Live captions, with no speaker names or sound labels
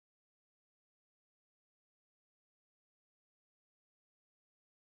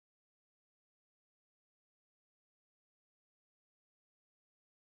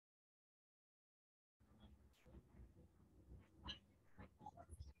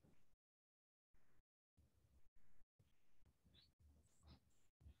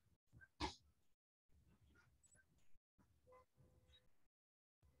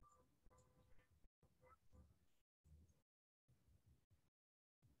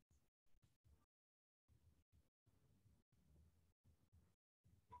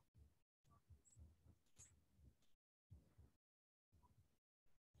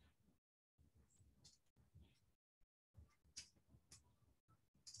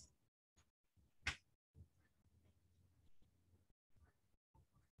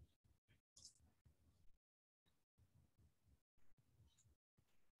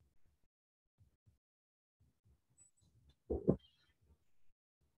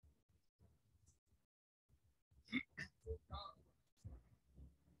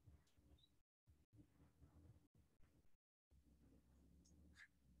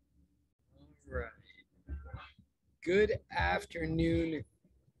Good afternoon.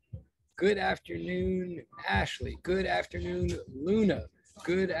 Good afternoon, Ashley. Good afternoon, Luna.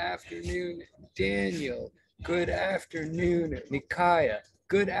 Good afternoon, Daniel. Good afternoon, Nikaya.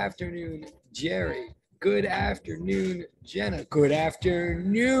 Good afternoon, Jerry. Good afternoon, Jenna. Good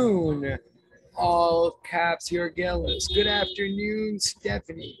afternoon, all caps Yorgelis. Good afternoon,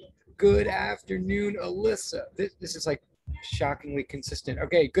 Stephanie. Good afternoon, Alyssa. This is like shockingly consistent.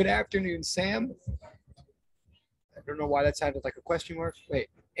 Okay, good afternoon, Sam. I don't know why that sounded like a question mark. Wait,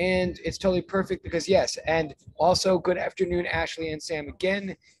 and it's totally perfect because yes, and also good afternoon, Ashley and Sam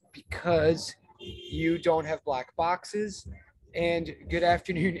again, because you don't have black boxes. And good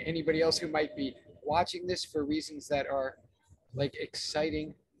afternoon, anybody else who might be watching this for reasons that are like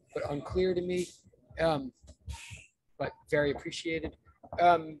exciting but unclear to me, but very appreciated.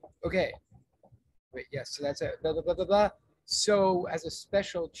 Okay, wait, yes, so that's it. Blah, blah, blah, blah, blah. So as a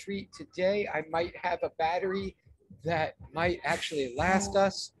special treat today, I might have a battery that might actually last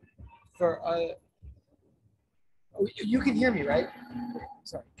us for a. Oh, you can hear me, right?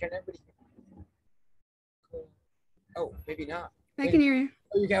 Sorry, can everybody? Oh, maybe not. I can hear you.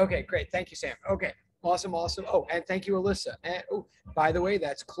 Oh, you can. Okay, great. Thank you, Sam. Okay, awesome, awesome. Oh, and thank you, Alyssa. And oh, by the way,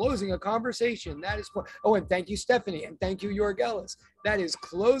 that's closing a conversation. That is. Oh, and thank you, Stephanie, and thank you, Yorgelis. That is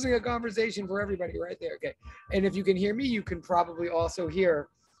closing a conversation for everybody right there. Okay, and if you can hear me, you can probably also hear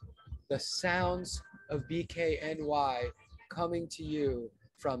the sounds of BKNY coming to you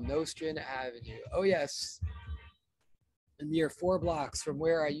from Nostrand Avenue. Oh, yes. A mere 4 blocks from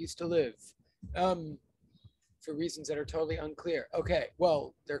where I used to live. For reasons that are totally unclear. Okay,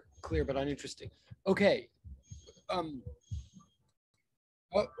 well, they're clear but uninteresting. Okay. Oh,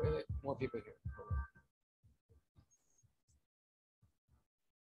 more people here.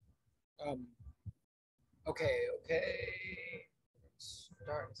 Okay.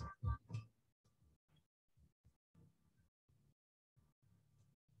 Start.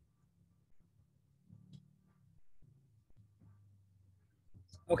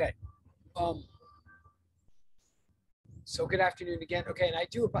 Okay. So good afternoon again. Okay, and I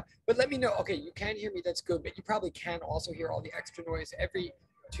do, but let me know. Okay, you can hear me. That's good, but you probably can also hear all the extra noise. Every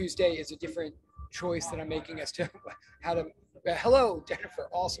Tuesday is a different choice that I'm making as to how to. Hello, Jennifer.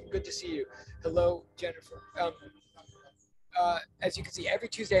 Awesome. Good to see you. Hello, Jennifer. As you can see, every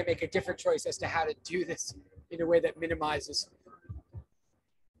Tuesday I make a different choice as to how to do this in a way that minimizes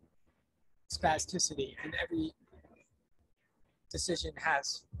spasticity, and every decision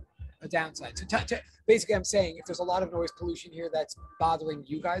has a downside. So basically, I'm saying if there's a lot of noise pollution here that's bothering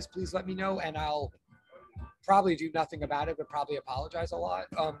you guys, please let me know, and I'll probably do nothing about it, but probably apologize a lot.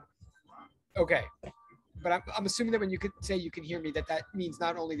 Okay, but I'm assuming that when you could say you can hear me, that means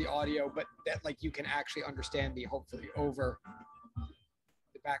not only the audio, but that like you can actually understand me, hopefully, over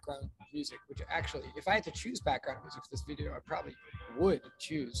the background music. Which actually, if I had to choose background music for this video, I probably would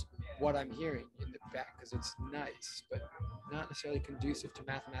choose what I'm hearing in the back because it's nice, but not necessarily conducive to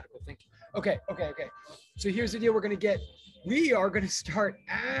mathematical thinking. Okay. So here's the deal we're going to get. We are going to start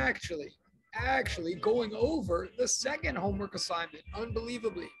actually going over the second homework assignment,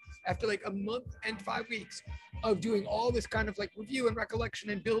 unbelievably, after like a month and 5 weeks of doing all this kind of like review and recollection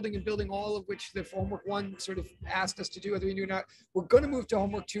and building, all of which the homework 1 sort of asked us to do, whether we knew or not. We're going to move to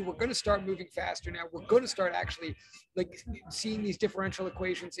homework 2. We're going to start moving faster now. We're going to start actually like seeing these differential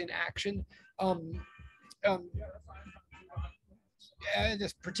equations in action. And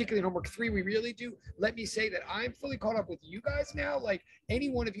this particularly in homework 3, we really do. Let me say that I'm fully caught up with you guys now. Like any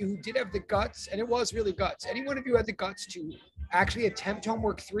one of you who did have the guts, and it was really guts, any one of you had the guts to actually attempt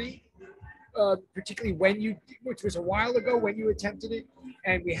homework 3, particularly when you, which was a while ago when you attempted it,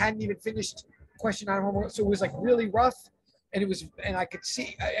 and we hadn't even finished question on homework, so it was like really rough, and I could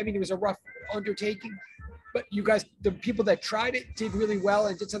see, I mean, it was a rough undertaking, but you guys, the people that tried it did really well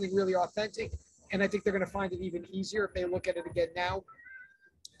and did something really authentic. And I think they're going to find it even easier if they look at it again now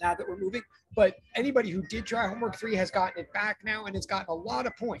that we're moving. But anybody who did try homework 3 has gotten it back now, and it's gotten a lot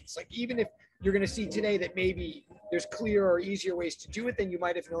of points. Like even if you're going to see today that maybe there's clearer or easier ways to do it than you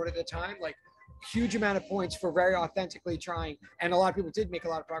might have known at the time, like huge amount of points for very authentically trying. And a lot of people did make a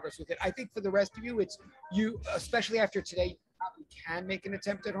lot of progress with it. I think for the rest of you, it's you, especially after today, you probably can make an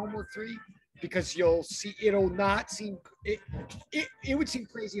attempt at homework 3. Because you'll see, it'll not seem, it would seem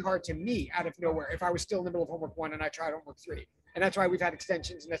crazy hard to me out of nowhere if I was still in the middle of homework 1 and I tried homework 3. And that's why we've had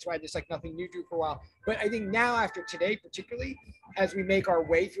extensions, and that's why there's like nothing new to for a while. But I think now after today, particularly as we make our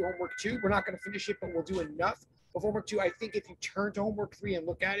way through homework 2, we're not going to finish it, but we'll do enough of homework 2. I think if you turn to homework 3 and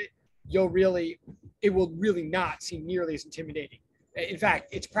look at it, it will really not seem nearly as intimidating. In fact,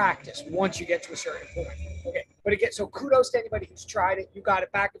 it's practice once you get to a certain point. Okay, But again, so kudos to anybody who's tried it. You got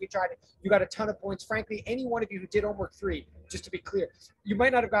it back if you tried it. You got a ton of points. Frankly, any one of you who did homework 3, just to be clear, you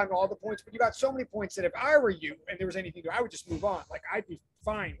might not have gotten all the points, but you got so many points that if I were you and there was anything to do, I would just move on. Like I'd be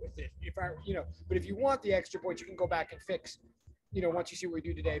fine with it if I, but if you want the extra points, you can go back and fix, once you see what we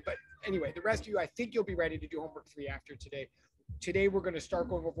do today. But anyway, the rest of you, I think you'll be ready to do homework 3 after today. Today, we're going to start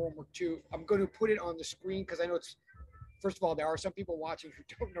going over homework 2. I'm going to put it on the screen because I know it's, first of all, there are some people watching who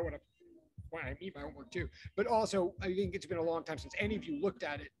don't know what I mean by homework 2, but also I think it's been a long time since any of you looked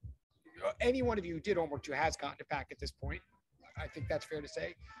at it. Any one of you who did homework 2 has gotten it back at this point. I think that's fair to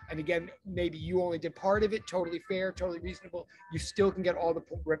say. And again, maybe you only did part of it. Totally fair, totally reasonable. You still can get all the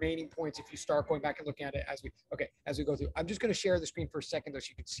remaining points if you start going back and looking at it as we go through. I'm just going to share the screen for a second though, so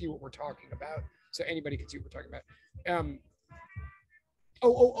you can see what we're talking about. So anybody can see what we're talking about.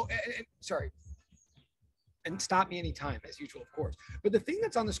 Sorry. And stop me anytime, as usual, of course. But the thing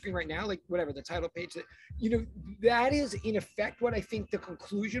that's on the screen right now, like whatever, the title page, that is in effect what I think the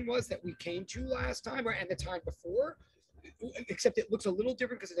conclusion was that we came to last time and the time before, except it looks a little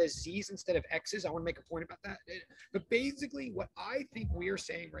different because it has Z's instead of X's. I want to make a point about that. But basically what I think we are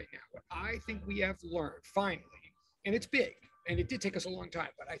saying right now, what I think we have learned finally, and it's big, and it did take us a long time,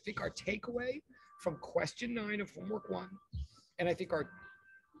 but I think our takeaway from question 9 of homework 1, and I think our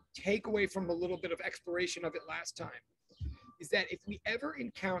takeaway from a little bit of exploration of it last time is that if we ever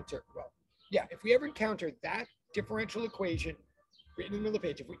encounter, that differential equation written in the middle of the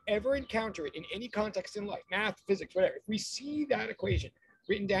page, if we ever encounter it in any context in life, math, physics, whatever, if we see that equation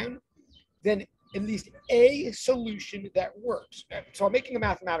written down, then at least a solution that works. So I'm making a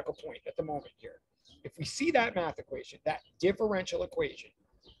mathematical point at the moment here. If we see that math equation, that differential equation,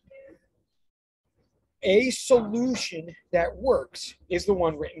 a solution that works is the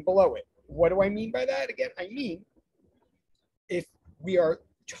one written below it. What do I mean by that? Again, I mean, if we are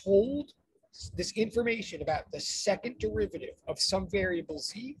told this information about the second derivative of some variable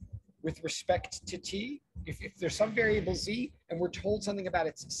z with respect to t, if there's some variable z and we're told something about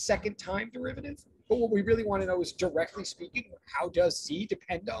its second time derivative, but what we really want to know is, directly speaking, how does z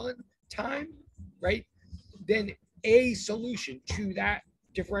depend on time, right? Then a solution to that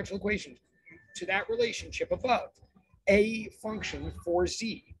differential equation, to that relationship above, a function for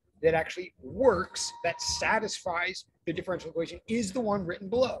z that actually works, that satisfies the differential equation, is the one written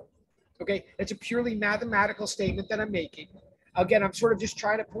below. Okay, that's a purely mathematical statement that I'm making. Again, I'm sort of just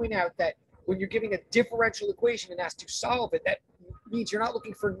trying to point out that when you're giving a differential equation and asked to solve it, that means you're not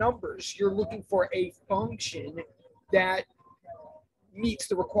looking for numbers, you're looking for a function that meets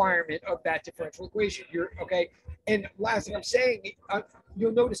the requirement of that differential equation. Okay. And last thing I'm saying,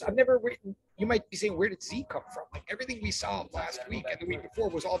 you'll notice I've never written, you might be saying, where did z come from? Like everything we solved last week and the week before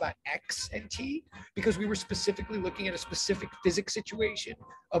was all about x and t, because we were specifically looking at a specific physics situation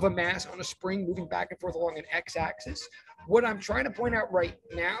of a mass on a spring moving back and forth along an x-axis. What I'm trying to point out right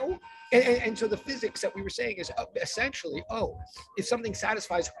now, and so the physics that we were saying is essentially, if something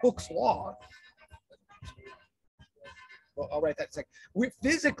satisfies Hooke's law, well, I'll write that in a second.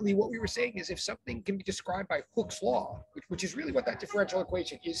 Physically, what we were saying is, if something can be described by Hooke's law, which is really what that differential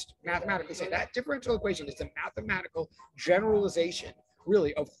equation is mathematically saying, that differential equation is the mathematical generalization,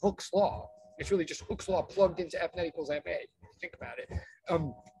 really, of Hooke's law. It's really just Hooke's law plugged into F net equals MA, if you think about it.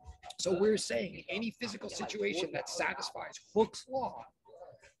 So we're saying any physical situation that satisfies Hooke's law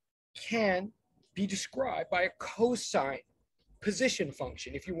can be described by a cosine position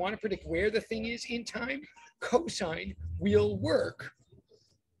function. If you want to predict where the thing is in time, cosine will work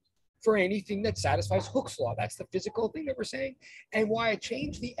for anything that satisfies Hooke's law. That's the physical thing that we're saying. And why I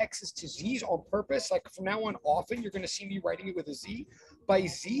changed the x's to z's on purpose, like from now on, often you're going to see me writing it with a z. By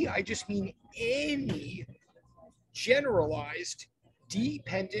z, I just mean any generalized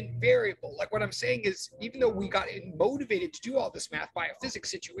dependent variable. Like what I'm saying is, even though we got motivated to do all this math by a physics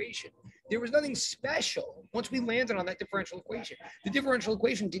situation, there was nothing special once we landed on that differential equation. The differential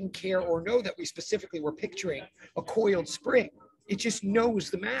equation didn't care or know that we specifically were picturing a coiled spring. It just knows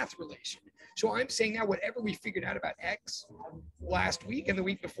the math relation. So I'm saying now, whatever we figured out about x last week and the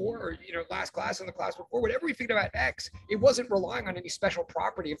week before, or last class and the class before, whatever we figured out about x, it wasn't relying on any special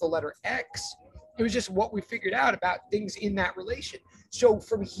property of the letter x. It was just what we figured out about things in that relation. So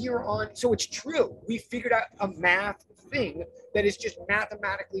from here on, so it's true. We figured out a math thing that is just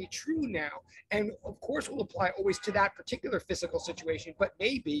mathematically true now. And of course, we'll apply always to that particular physical situation, but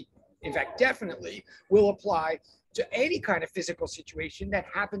maybe, in fact, definitely will apply to any kind of physical situation that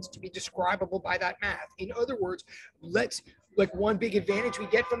happens to be describable by that math. In other words, like one big advantage we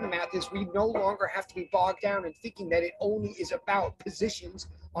get from the math is we no longer have to be bogged down in thinking that it only is about positions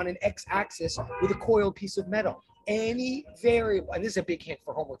on an x-axis with a coiled piece of metal. Any variable, and this is a big hint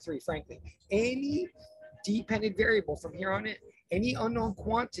for homework 3, frankly, any dependent variable from here on in, any unknown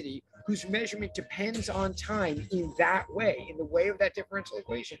quantity whose measurement depends on time in that way, in the way of that differential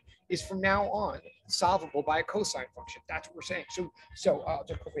equation, is from now on solvable by a cosine function. That's what we're saying. So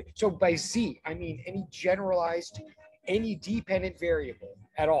just quickly. So by Z, I mean any generalized, any dependent variable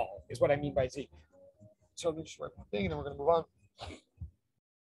at all is what I mean by Z. So let me just write one thing, and then we're going to move on.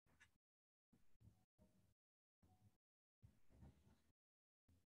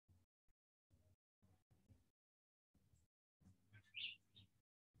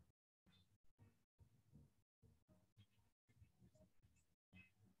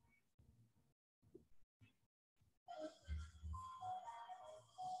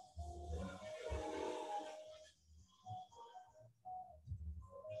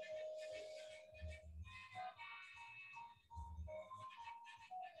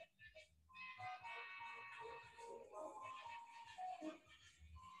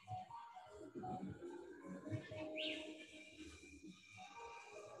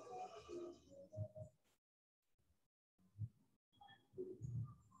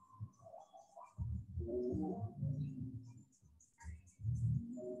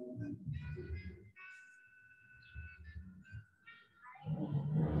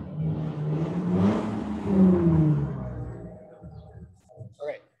 All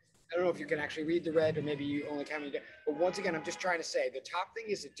right. I don't know if you can actually read the red, or maybe you only can read it. But once again, I'm just trying to say the top thing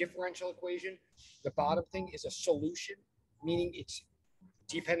is a differential equation. The bottom thing is a solution, meaning it's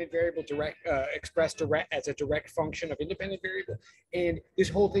dependent variable expressed direct as a direct function of independent variable. And this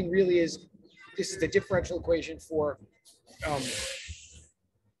whole thing really is, this is the differential equation for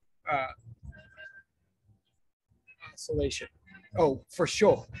oscillation. Oh, for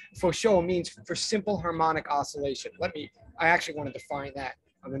sure. For sure means for simple harmonic oscillation. I actually want to define that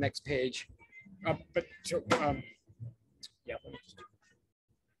on the next page. Yeah, let me just do.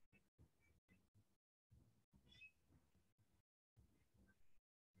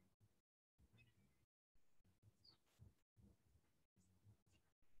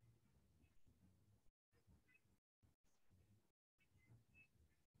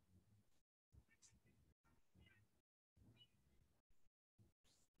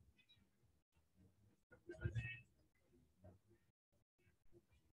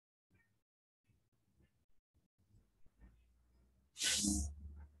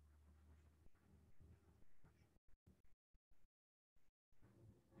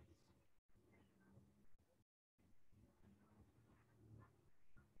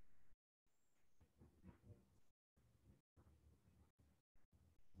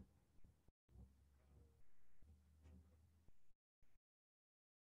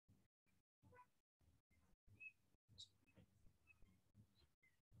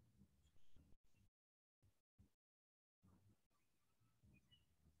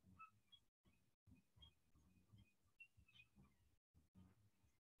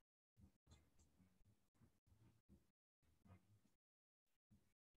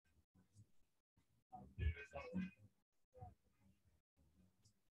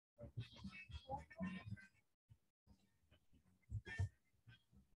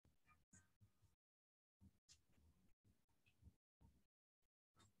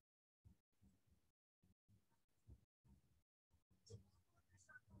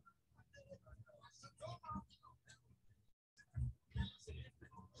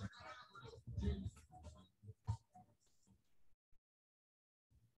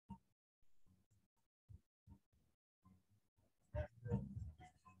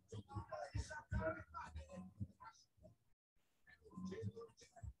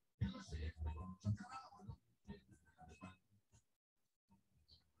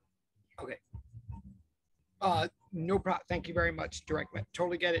 Okay. No problem. Thank you very much. Direct.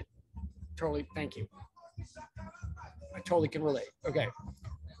 Totally get it. Totally. Thank you. I totally can relate. Okay.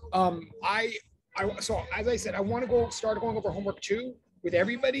 So as I said, I want to start going over homework 2 with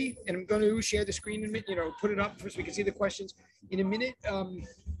everybody, and I'm going to share the screen in a minute. Put it up so we can see the questions in a minute.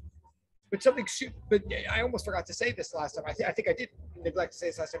 But I almost forgot to say this last time. I think I did neglect to say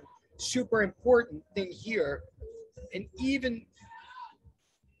this last time. Super important thing here, and even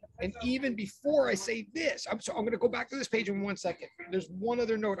before I say this, I'm going to go back to this page in 1 second. There's one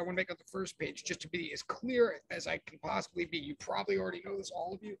other note I want to make on the first page, just to be as clear as I can possibly be. You probably already know this,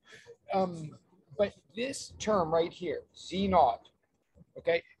 all of you. But this term right here, Z naught.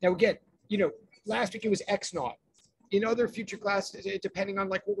 Okay. Now again, last week it was X naught. In other future classes, depending on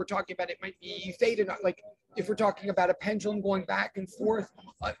like what we're talking about, it might be theta naught. Like if we're talking about a pendulum going back and forth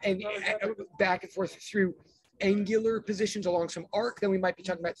and back and forth through angular positions along some arc, then we might be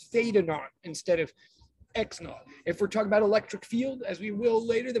talking about theta naught instead of X naught. If we're talking about electric field, as we will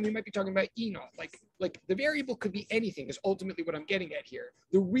later, then we might be talking about E naught. Like the variable could be anything is ultimately what I'm getting at here.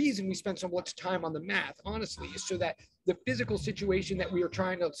 The reason we spend so much time on the math, honestly, is so that the physical situation that we are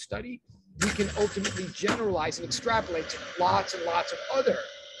trying to study, we can ultimately generalize and extrapolate to lots and lots of other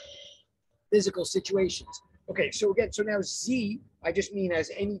physical situations. Okay, so again, so now Z, I just mean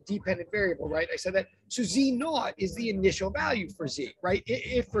as any dependent variable, right? I said that. So Z naught is the initial value for Z, right?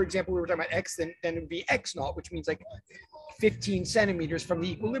 If, for example, we were talking about X, then it would be X naught, which means like 15 centimeters from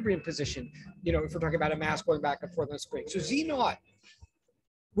the equilibrium position, you know, if we're talking about a mass going back and forth on a spring. So Z naught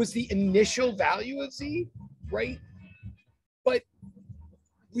was the initial value of Z, right? But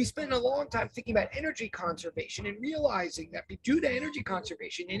we spent a long time thinking about energy conservation and realizing that due to energy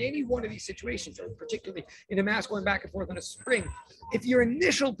conservation in any one of these situations, or particularly in a mass going back and forth on a spring, if your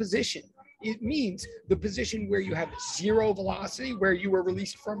initial position, it means the position where you have zero velocity, where you were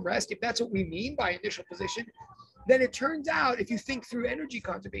released from rest, if that's what we mean by initial position, then it turns out if you think through energy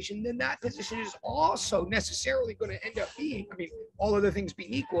conservation, then that position is also necessarily going to end up being, I mean, all other things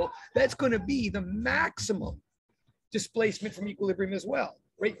being equal, that's going to be the maximum displacement from equilibrium as well.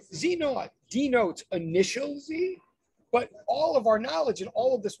 Right? Z naught denotes initial Z, but all of our knowledge and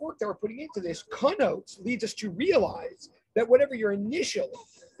all of this work that we're putting into this connotes, leads us to realize that whatever your initial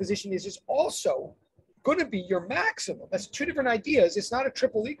position is also going to be your maximum. That's two different ideas. It's not a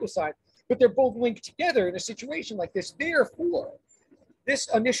triple equal sign, but they're both linked together in a situation like this. Therefore, this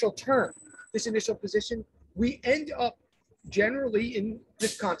initial term, this initial position, we end up generally in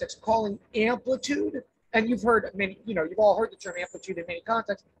this context calling amplitude. And you've heard many, you know, you've all heard the term amplitude in many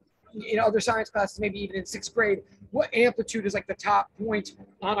contexts. In other science classes, maybe even in sixth grade, what amplitude is like the top point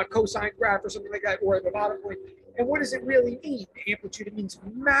on a cosine graph or something like that, or the bottom point. And what does it really mean? Amplitude, it means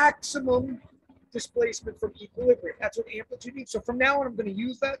maximum displacement from equilibrium. That's what amplitude means. So from now on, I'm going to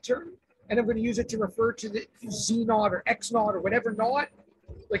use that term, and I'm going to use it to refer to the Z naught or X naught or whatever naught.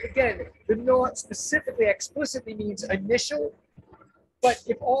 Like again, the naught specifically, explicitly means initial. But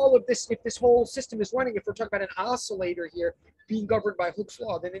if all of this, if this whole system is running, if we're talking about an oscillator here being governed by Hooke's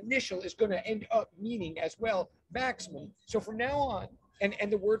law, then initial is going to end up meaning as well maximum. So from now on, and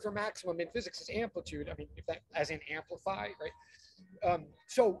the word for maximum in physics is amplitude. I mean, if that as in amplify, right?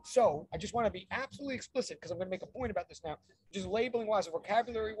 So I just want to be absolutely explicit because I'm going to make a point about this now. Just labeling wise,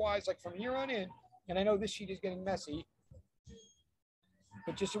 vocabulary wise, like from here on in, and I know this sheet is getting messy,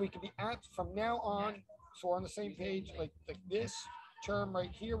 but just so we can be apt from now on, so we're on the same page, like this term right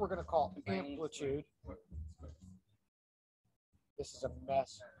here, we're going to call amplitude. This is a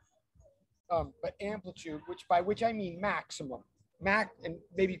mess. But amplitude, by which I mean maximum. And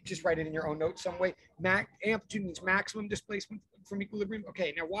maybe just write it in your own notes some way. Amplitude means maximum displacement from equilibrium.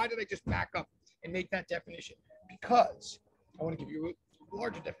 Okay, now why did I just back up and make that definition? Because I want to give you a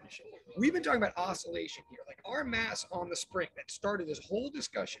larger definition. We've been talking about oscillation here. Like our mass on the spring that started this whole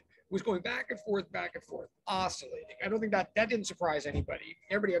discussion was going back and forth, oscillating. I don't think that didn't surprise anybody.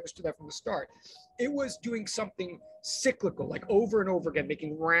 Everybody understood that from the start. It was doing something cyclical, like over and over again,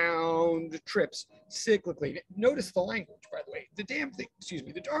 making round trips cyclically. Notice the language, by the way.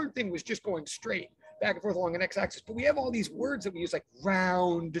 The darn thing was just going straight back and forth along an x-axis. But we have all these words that we use, like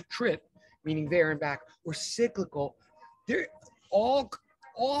round trip, meaning there and back, or cyclical. They're all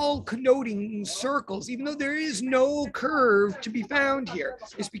connoting circles, even though there is no curve to be found here.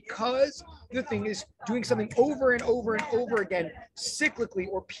 It's because the thing is doing something over and over and over again, cyclically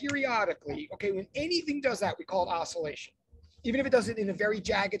or periodically. Okay, when anything does that, we call it oscillation. Even if it does it in a very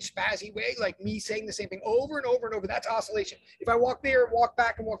jagged, spazzy way, like me saying the same thing over and over and over, that's oscillation. If I walk there, walk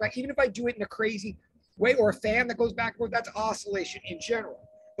back, even if I do it in a crazy way, or a fan that goes back and forth, that's oscillation in general.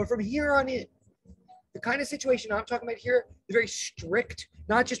 But from here on in, the kind of situation I'm talking about here, the very strict,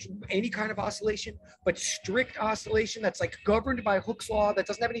 not just any kind of oscillation, but strict oscillation that's like governed by Hooke's law, that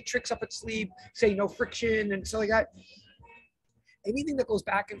doesn't have any tricks up its sleeve, say no friction and stuff like that. Anything that goes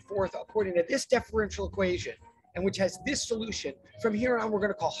back and forth according to this differential equation, and which has this solution, from here on we're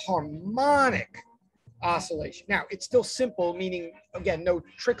going to call harmonic oscillation. Now, it's still simple, meaning, again, no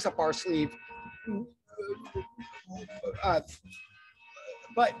tricks up our sleeve.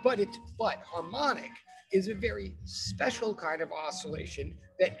 But harmonic is a very special kind of oscillation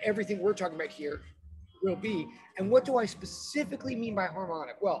that everything we're talking about here will be. And what do I specifically mean by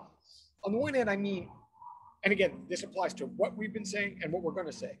harmonic? Well, on the one hand, I mean, and again, this applies to what we've been saying and what we're going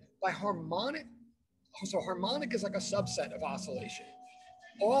to say. By harmonic, so harmonic is like a subset of oscillation.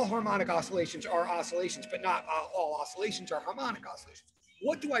 All harmonic oscillations are oscillations, but not all oscillations are harmonic oscillations.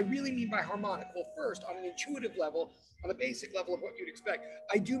 What do I really mean by harmonic? Well, first, on an intuitive level, on the basic level of what you'd expect,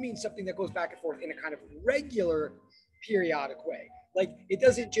 I do mean something that goes back and forth in a kind of regular periodic way. Like it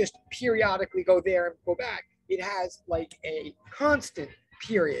doesn't just periodically go there and go back. It has like a constant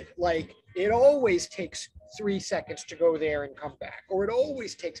period. Like it always takes 3 seconds to go there and come back, or it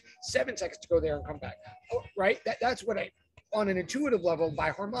always takes 7 seconds to go there and come back. Right? That's what I, on an intuitive level, by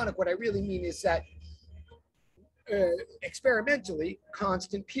harmonic, what I really mean is that experimentally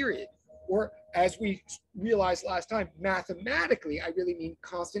constant period. Or as we realized last time, mathematically, I really mean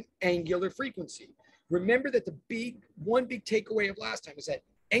constant angular frequency. Remember that one big takeaway of last time is that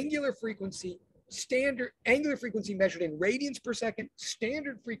angular frequency, standard angular frequency measured in radians per second,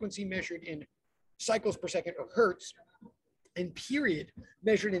 standard frequency measured in cycles per second or hertz, and period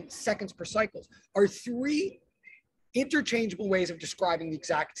measured in seconds per cycles are three interchangeable ways of describing the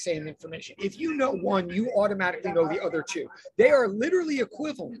exact same information. If you know one, you automatically know the other two. They are literally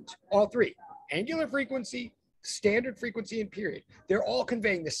equivalent, all three: angular frequency, standard frequency, and period. They're all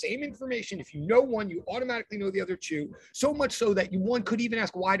conveying the same information. If you know one, you automatically know the other two. So much so that one could even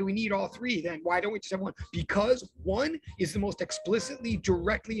ask, why do we need all three then? Why don't we just have one? Because one is the most explicitly,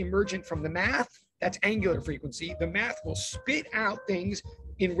 directly emergent from the math. That's angular frequency. The math will spit out things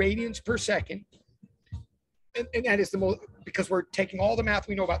in radians per second. And that is the most, because we're taking all the math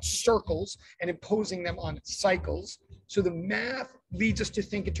we know about circles and imposing them on cycles. So the math leads us to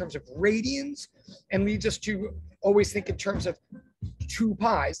think in terms of radians and leads us to always think in terms of 2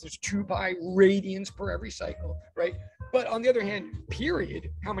 pi's. There's 2 pi radians per every cycle, right? But on the other hand, period,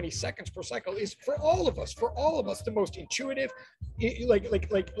 how many seconds per cycle, is for all of us the most intuitive,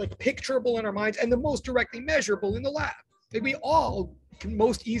 like picturable in our minds, and the most directly measurable in the lab. Like we all can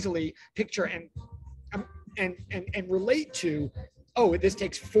most easily picture and relate to, oh, this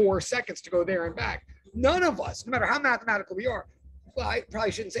takes 4 seconds to go there and back. None of us, no matter how mathematical we are, well, I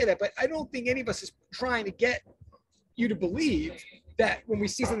probably shouldn't say that, but I don't think any of us is trying to get you to believe that when we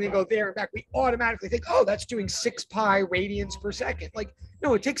see something go there and back, we automatically think, oh, that's doing 6 pi radians per second. Like,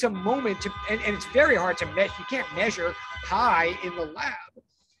 no, it takes a moment to, and it's very hard to measure. You can't measure pi in the lab.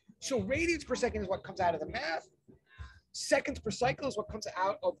 So radians per second is what comes out of the math. Seconds per cycle is what comes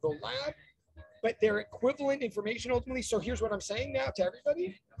out of the lab. But they're equivalent information ultimately. So here's what I'm saying now to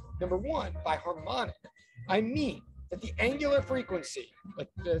everybody. Number one, by harmonic, I mean that the angular frequency, like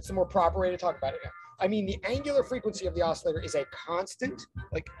it's a more proper way to talk about it now. I mean the angular frequency of the oscillator is a constant,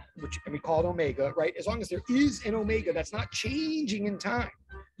 like, which, and we call it omega, right? As long as there is an omega that's not changing in time,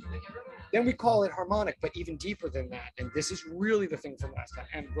 then we call it harmonic, but even deeper than that. And this is really the thing from last time.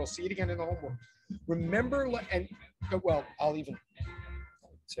 And we'll see it again in the homework. Remember, and well, I'll even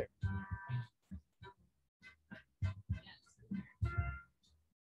say.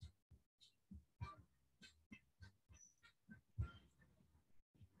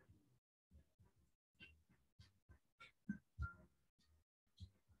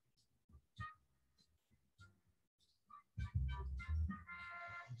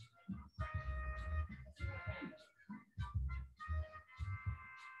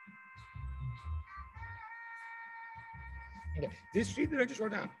 This sheet that I just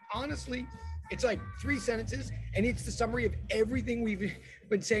wrote down, honestly, it's like 3 sentences, and it's the summary of everything we've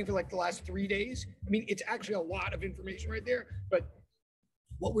been saying for like the last 3 days. I mean, it's actually a lot of information right there, but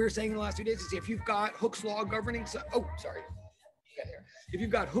what we were saying in the last 2 days is if you've got Hooke's law governing, if you've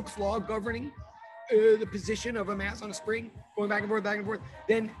got Hooke's law governing the position of a mass on a spring, going back and forth,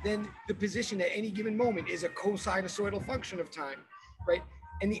 then the position at any given moment is a cosinusoidal function of time, right?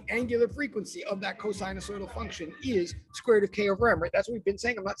 And the angular frequency of that cosinusoidal function is square root of k over m, right? That's what we've been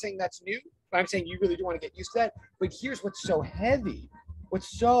saying. I'm not saying that's new, but I'm saying you really do want to get used to that. But here's what's so heavy,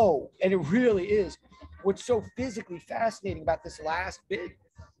 and it really is, what's so physically fascinating about this last bit,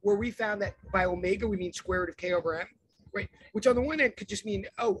 where we found that by omega, we mean square root of k over m, right? Which on the one hand could just mean,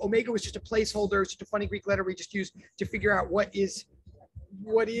 oh, omega was just a placeholder, it's just a funny Greek letter we just used to figure out what is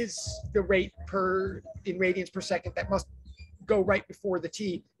the rate in radians per second that must go right before the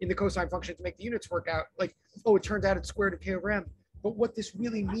t in the cosine function to make the units work out. Like, oh, it turns out it's square root of k over m. But what this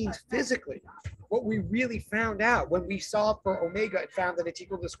really means physically, what we really found out when we solved for omega and found that it's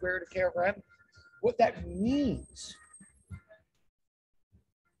equal to the square root of k over m, what that means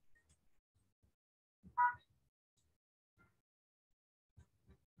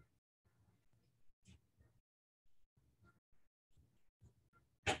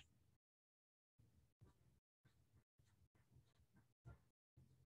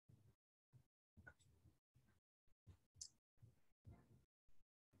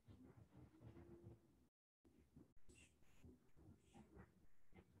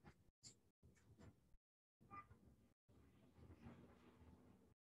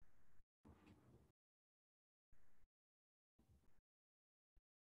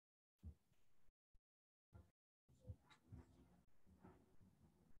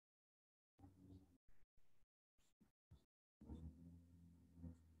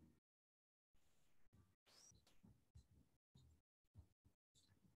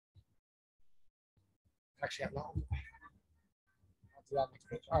Actually, I'm not. I'll do that next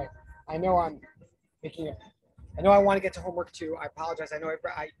page. All right. I know I'm making it. I know I want to get to homework 2. I apologize. I know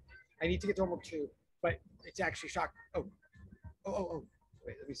I need to get to homework 2, but it's actually shocking. Oh.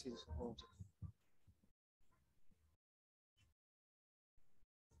 Wait, let me see this.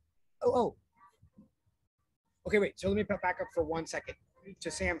 Oh. Okay, wait. So let me back up for 1 second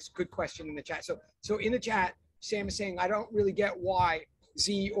to Sam's good question in the chat. So in the chat, Sam is saying, I don't really get why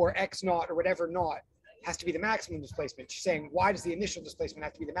Z or X naught or whatever naught has to be the maximum displacement. She's saying, why does the initial displacement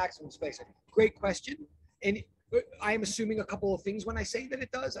have to be the maximum displacement? Great question. And I'm assuming a couple of things when I say that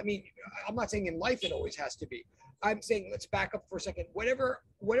it does. I mean, I'm not saying in life it always has to be. I'm saying, let's back up for a second. Whatever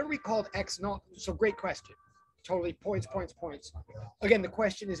we called X naught. So great question. Totally points. Again, the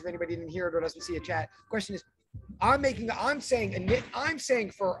question is, if anybody didn't hear it or doesn't see a chat, question is, I'm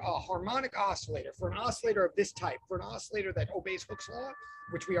saying for a harmonic oscillator, for an oscillator of this type, for an oscillator that obeys Hooke's law,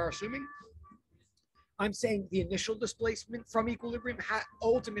 which we are assuming, I'm saying the initial displacement from equilibrium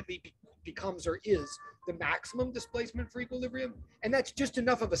ultimately becomes or is the maximum displacement for equilibrium. And that's just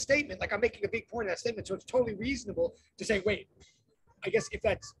enough of a statement. Like, I'm making a big point of that statement. So it's totally reasonable to say, wait, I guess if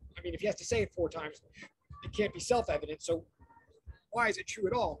he has to say it 4 times, it can't be self-evident. So why is it true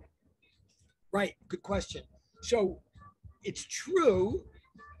at all? Right, good question. So it's true,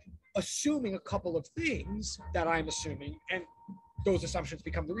 assuming a couple of things that I'm assuming, and those assumptions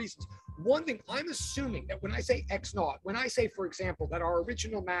become the reasons. One thing, I'm assuming that when I say X naught, when I say, for example, that our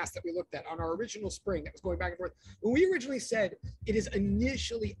original mass that we looked at on our original spring that was going back and forth, when we originally said it is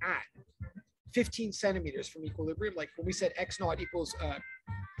initially at 15 centimeters from equilibrium, like when we said X naught equals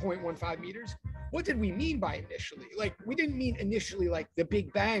 0.15 meters, what did we mean by initially? Like, we didn't mean initially like the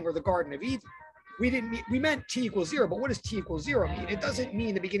Big Bang or the Garden of Eden. We meant t equals 0, but what does t equals 0 mean? It doesn't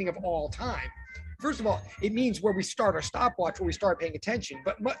mean the beginning of all time. First of all, it means where we start our stopwatch, where we start paying attention.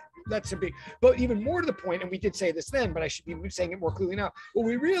 But even more to the point, and we did say this then, but I should be saying it more clearly now. What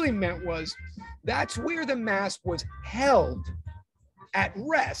we really meant was that's where the mass was held at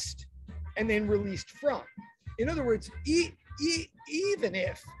rest and then released from. In other words, even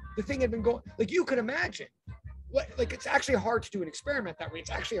if the thing had been going, like, you could imagine, like, it's actually hard to do an experiment that way. It's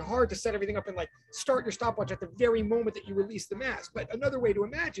actually hard to set everything up and like start your stopwatch at the very moment that you release the mass. But another way to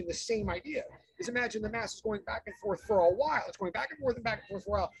imagine the same idea is, imagine the mass is going back and forth for a while. It's going back and forth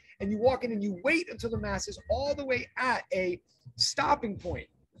for a while. And you walk in and you wait until the mass is all the way at a stopping point,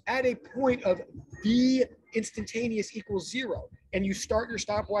 at a point of V instantaneous equals 0. And you start your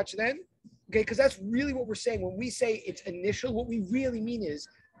stopwatch then, okay? Because that's really what we're saying. When we say it's initial, what we really mean is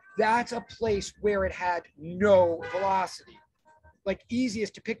that's a place where it had no velocity. Like,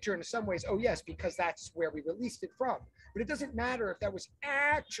 easiest to picture in some ways, oh yes, because that's where we released it from. But it doesn't matter if that was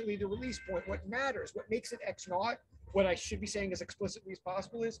actually the release point. What matters, what makes it X naught, what I should be saying as explicitly as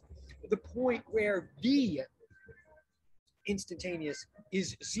possible, is the point where V instantaneous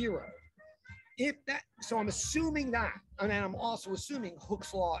is 0. So I'm assuming that, and I'm also assuming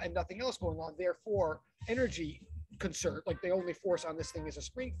Hooke's law and nothing else going on. Therefore, energy conserved, like the only force on this thing is a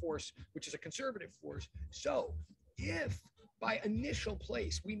spring force, which is a conservative force. So if by initial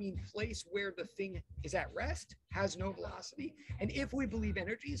place we mean place where the thing is at rest, has no velocity, and if we believe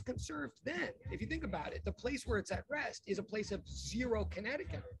energy is conserved, then if you think about it, the place where it's at rest is a place of 0 kinetic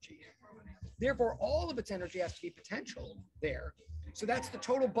energy. Therefore, all of its energy has to be potential there. So that's the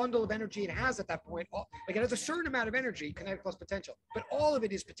total bundle of energy it has at that point. Like, it has a certain amount of energy, kinetic plus potential, but all of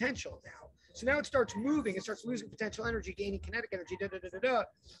it is potential now. So now it starts moving, it starts losing potential energy, gaining kinetic energy,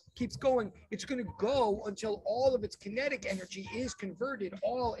 keeps going. It's going to go until all of its kinetic energy is converted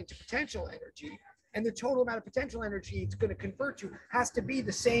all into potential energy. And the total amount of potential energy it's going to convert to has to be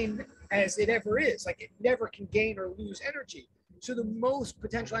the same as it ever is. Like, it never can gain or lose energy. So the most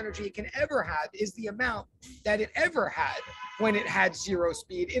potential energy it can ever have is the amount that it ever had when it had 0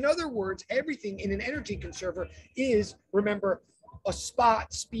 speed. In other words, everything in an energy conserver is, remember, a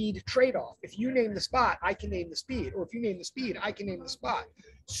spot speed trade-off. If you name the spot, I can name the speed. Or if you name the speed, I can name the spot.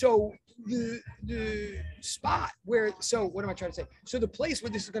 So the spot where, so what am I trying to say? So the place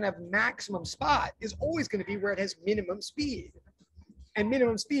where this is going to have maximum spot is always going to be where it has minimum speed. And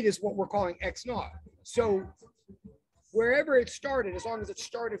minimum speed is what we're calling X naught. So wherever it started, as long as it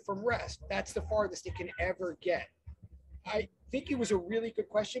started from rest, that's the farthest it can ever get. I think it was a really good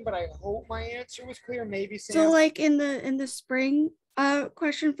question, but I hope my answer was clear. Maybe Sam. So, like in the spring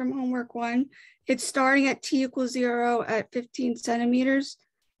question from homework 1, it's starting at t equals 0 at 15 centimeters.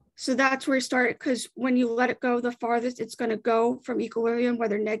 So that's where it started, because when you let it go the farthest, it's going to go from equilibrium,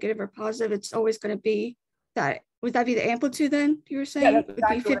 whether negative or positive. It's always going to be that. Would that be the amplitude then? You were saying it would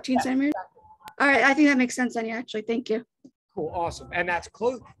be 15 centimeters. All right, I think that makes sense then. Yeah, actually, thank you. Cool, awesome. And that's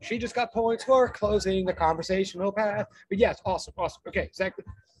close. She just got points for closing the conversational path. But yes, awesome, awesome. Okay, exactly.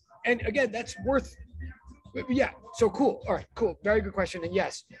 And again, that's worth, yeah, so cool. All right, cool. Very good question. And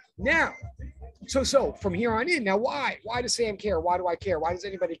yes, now, so from here on in, now why? Why does Sam care? Why do I care? Why does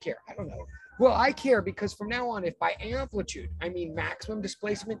anybody care? I don't know. Well, I care because from now on, if by amplitude, I mean maximum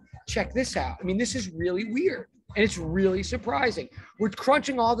displacement, check this out. I mean, this is really weird and it's really surprising. We're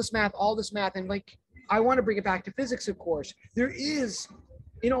crunching all this math, and like, I want to bring it back to physics, of course. There is,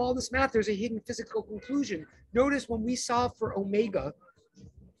 in all this math, there's a hidden physical conclusion. Notice when we solved for omega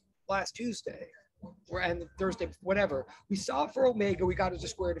last Tuesday, and Thursday, whatever, we solved for omega, we got as a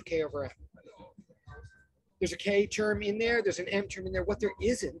square root of k over m. There's a k term in there, there's an m term in there. What there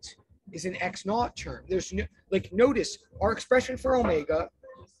isn't is an x naught term. There's no, like, notice our expression for omega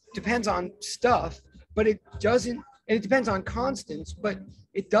depends on stuff, but it doesn't, and it depends on constants, but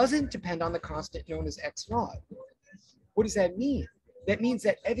it doesn't depend on the constant known as x naught. What does that mean? That means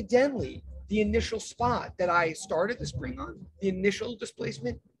that evidently the initial spot that I started the spring on, the initial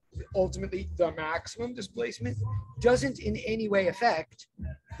displacement, ultimately the maximum displacement, doesn't in any way affect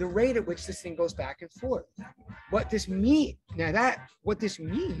the rate at which this thing goes back and forth. What this means, what this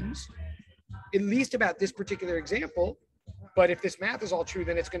means, at least about this particular example, but if this math is all true,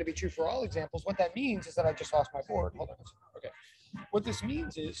 then it's going to be true for all examples. What that means is that I just lost my board. Hold on. Okay. What this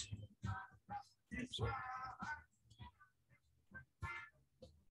means is,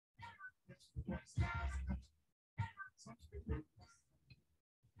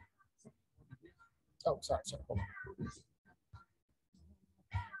 oh, sorry. Hold on.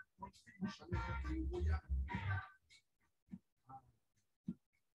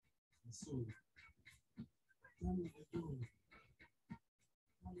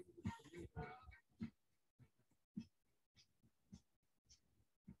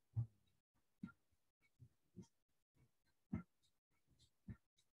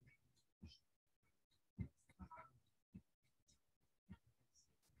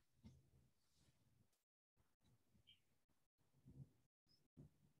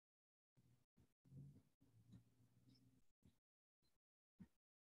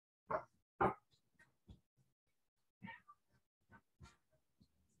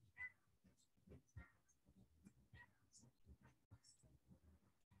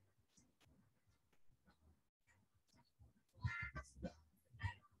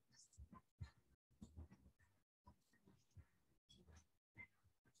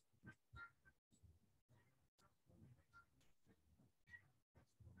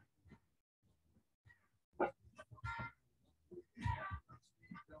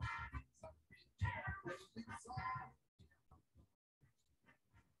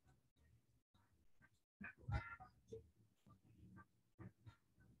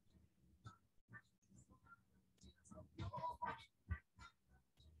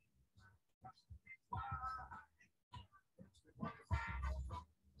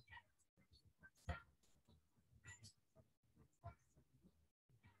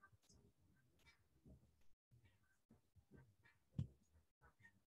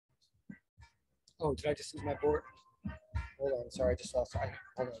 Oh, did I just lose my board? Hold on, sorry, I just lost.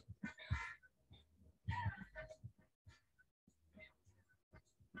 Hold on.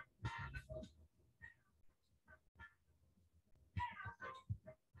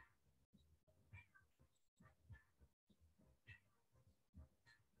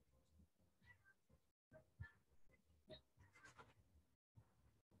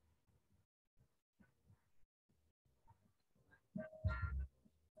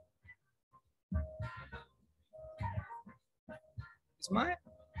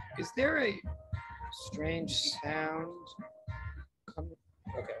 Is there a strange sound coming?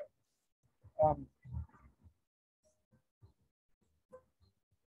 Okay.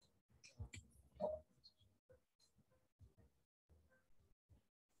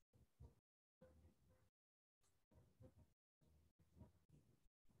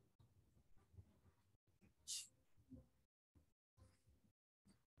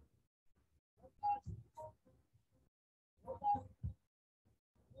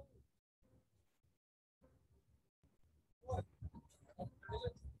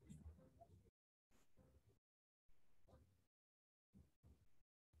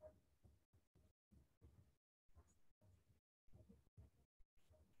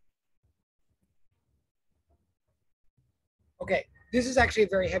 Okay, this is actually a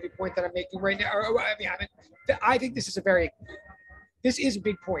very heavy point that I'm making right now. I think this is a big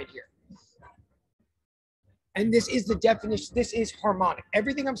point here. And this is the definition, this is harmonic.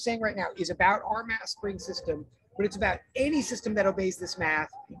 Everything I'm saying right now is about our mass spring system but it's about any system that obeys this math,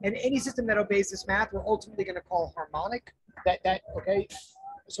 and any system that obeys this math, we're ultimately going to call harmonic. Okay.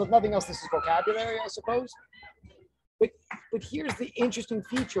 So if nothing else, this is vocabulary, I suppose. But here's the interesting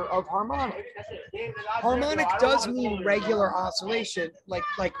feature of harmonic. Harmonic does mean regular oscillation, like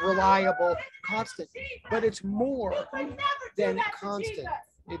reliable, constant, but it's more than constant.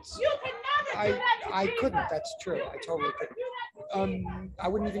 It's I couldn't. That's true. I totally couldn't. I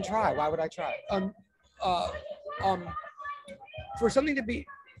wouldn't even try. Why would I try? For something to be,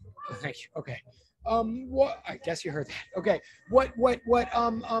 thank you. Okay. What, I guess you heard that. Okay. What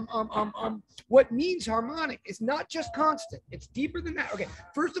means harmonic is not just constant. It's deeper than that. Okay.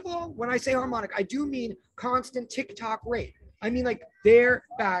 First of all, when I say harmonic, I do mean constant tick-tock rate. I mean like there,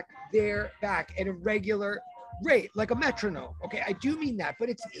 back, at a regular rate, like a metronome. Okay. I do mean that, but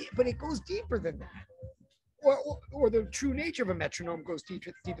it goes deeper than that. Or the true nature of a metronome goes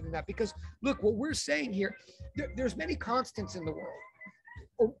deeper than that, because look, what we're saying here, there's many constants in the world.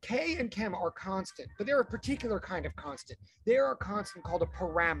 K and chem are constant, but they're a particular kind of constant. They are a constant called a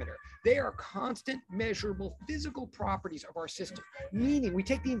parameter. They are constant, measurable physical properties of our system, meaning we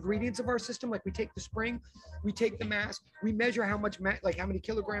take the ingredients of our system, like we take the spring, we take the mass, we measure how much, like how many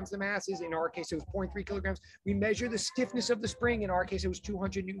kilograms the mass is. In our case, it was 0.3 kilograms. We measure the stiffness of the spring. In our case, it was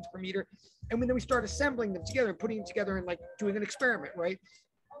 200 newtons per meter. And then we start assembling them together and putting them together and like doing an experiment, right?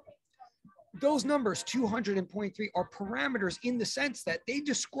 Those numbers, 200 and 0.3, are parameters in the sense that they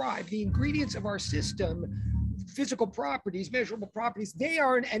describe the ingredients of our system, physical properties, measurable properties. They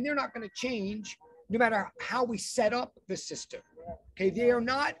are, and they're not going to change no matter how we set up the system. Okay, they are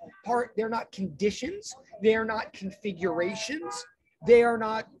not they're not conditions. They are not configurations. They are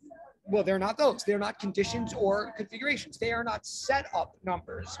not, well, they're not those. They're not conditions or configurations. They are not set up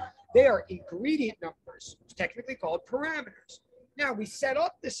numbers. They are ingredient numbers. It's technically called parameters. Now we set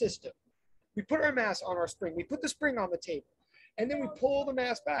up the system. We put our mass on our spring. We put the spring on the table, and then we pull the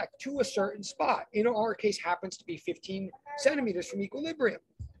mass back to a certain spot. In our case, happens to be 15 centimeters from equilibrium.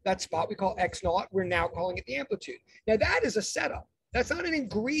 That spot we call X naught. We're now calling it the amplitude. Now that is a setup. That's not an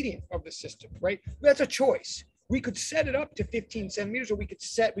ingredient of the system, right? That's a choice. We could set it up to 15 centimeters, or we could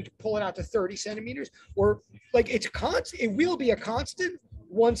pull it out to 30 centimeters, or like it's constant. It will be a constant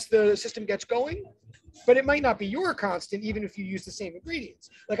once the system gets going. But it might not be your constant, even if you use the same ingredients.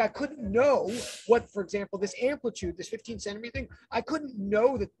 Like I couldn't know what, for example, this amplitude, this 15 centimeter thing, I couldn't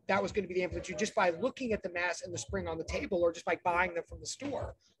know that that was going to be the amplitude just by looking at the mass and the spring on the table, or just by buying them from the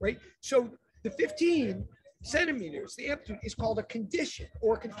store, right? So the 15 centimeters, the amplitude, is called a condition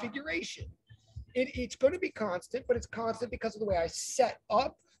or configuration. It's going to be constant, but it's constant because of the way I set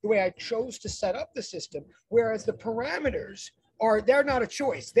up, the way I chose to set up the system, whereas the parameters they're not a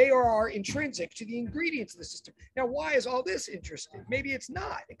choice. They are intrinsic to the ingredients of the system. Now, why is all this interesting? Maybe it's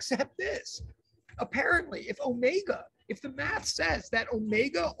not, except this. Apparently, if the math says that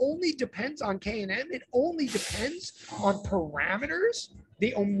omega only depends on K and M, it only depends on parameters.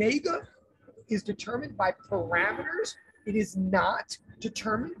 The omega is determined by parameters. It is not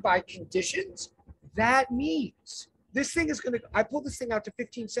determined by conditions. That means this thing is going to, I pulled this thing out to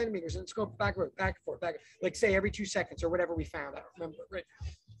 15 centimeters and it's going back and forth, like say every 2 seconds or whatever we found. I don't remember, right?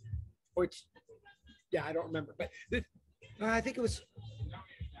 Which, yeah, I don't remember. But I think it was,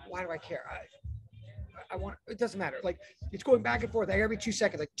 why do I care? I want, it doesn't matter. Like it's going back and forth like every 2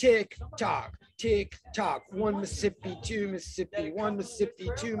 seconds, like tick, tock, 1 Mississippi, 2 Mississippi, 1 Mississippi,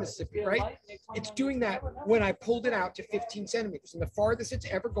 2 Mississippi, right? It's doing that when I pulled it out to 15 centimeters. And the farthest it's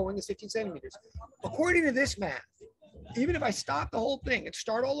ever going is 15 centimeters. According to this math, even if I stop the whole thing and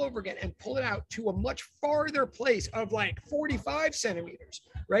start all over again and pull it out to a much farther place of like 45 centimeters,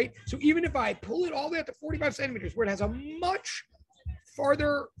 right? So even if I pull it all the way out to 45 centimeters, where it has a much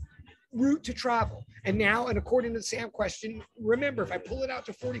farther route to travel. And now, and according to the SAM question, remember, if I pull it out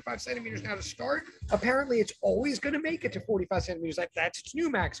to 45 centimeters now to start, apparently it's always going to make it to 45 centimeters. Like that's its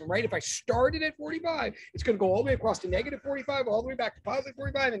new maximum, right? If I started at 45, it's going to go all the way across to negative 45, all the way back to positive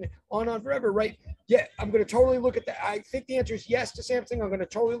 45, and on forever, right? Yeah, I'm going to totally look at that. I think the answer is yes to Sam's thing. I'm going to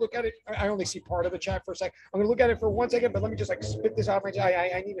totally look at it. I only see part of the chat for a sec. I'm going to look at it for 1 second, but let me just like spit this out my chest.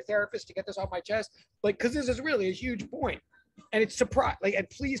 I need a therapist to get this off my chest, like, because this is really a huge point. And it's surprising, like, and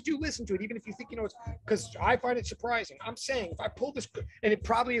please do listen to it, even if you think, you know, it's because I find it surprising. I'm saying if I pull this, and it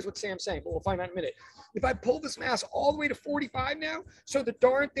probably is what Sam's saying, but we'll find out in a minute. If I pull this mass all the way to 45 now, so the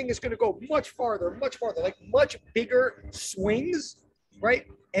darn thing is going to go much farther, like much bigger swings, right?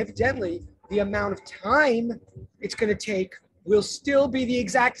 Evidently, the amount of time it's going to take will still be the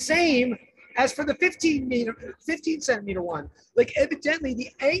exact same as for the 15 centimeter one. Like evidently, the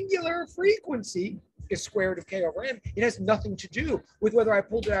angular frequency is square root of k over m. It has nothing to do with whether I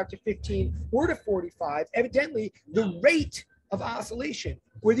pulled it out to 15 or to 45. Evidently, the rate of oscillation,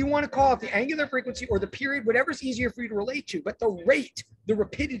 whether you want to call it the angular frequency or the period, whatever's easier for you to relate to, but the rate, the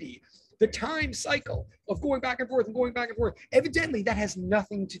rapidity, the time cycle of going back and forth and going back and forth, evidently that has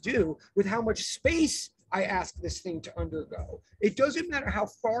nothing to do with how much space I ask this thing to undergo. It doesn't matter how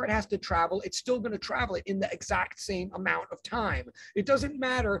far it has to travel, it's still going to travel it in the exact same amount of time. It doesn't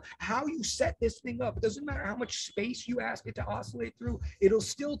matter how you set this thing up. It doesn't matter how much space you ask it to oscillate through. It'll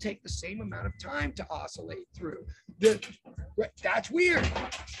still take the same amount of time to oscillate through. That's weird,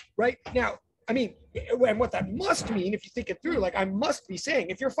 right? Now, I mean, and what that must mean, if you think it through, like I must be saying,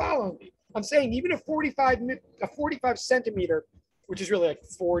 if you're following me, I'm saying even a 45 centimeter, which is really like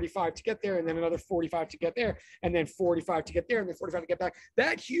 45 to get there, and then another 45 to get there, and then 45 to get there, and then 45 to get back.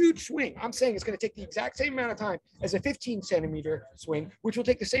 That huge swing, I'm saying it's going to take the exact same amount of time as a 15 centimeter swing, which will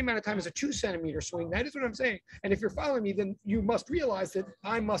take the same amount of time as a 2 centimeter swing. That is what I'm saying. And if you're following me, then you must realize that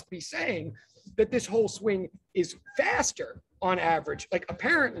I must be saying that this whole swing is faster on average. Like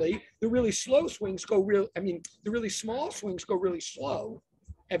apparently the really slow swings go the really small swings go really slow,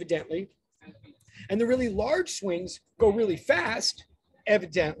 evidently. And the really large swings go really fast,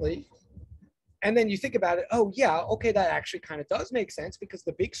 evidently. And then you think about it, oh yeah, okay, that actually kind of does make sense because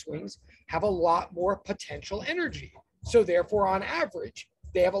the big swings have a lot more potential energy. So therefore, on average,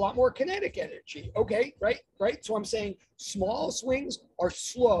 they have a lot more kinetic energy. Okay, right? So I'm saying small swings are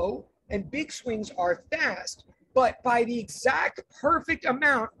slow and big swings are fast. But by the exact perfect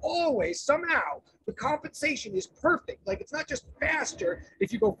amount, always, somehow, the compensation is perfect. Like it's not just faster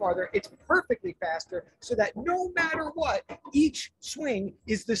if you go farther, it's perfectly faster so that no matter what, each swing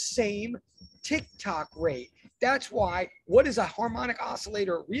is the same tick-tock rate. That's why, what is a harmonic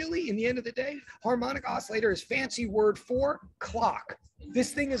oscillator really in the end of the day? Harmonic oscillator is fancy word for clock.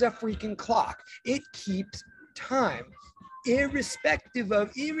 This thing is a freaking clock. It keeps time.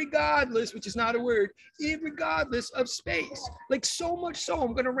 Irregardless, which is not a word, irregardless of space. Like so much so,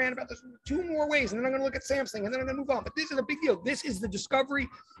 I'm going to rant about this 2 more ways, and then I'm going to look at Sam's thing, and then I'm going to move on. But this is a big deal. This is the discovery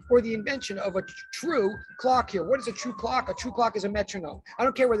or the invention of a true clock here. What is a true clock? A true clock is a metronome. I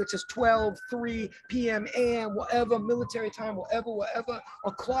don't care whether it says 12, 3, p.m., a.m., whatever, military time, whatever.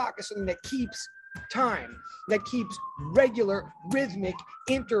 A clock is something that keeps time, that keeps regular rhythmic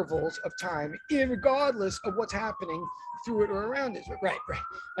intervals of time, irregardless of what's happening through it or around it. Right.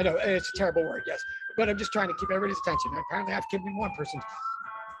 I know it's a terrible word, yes, but I'm just trying to keep everybody's attention. Apparently I have to give me one person.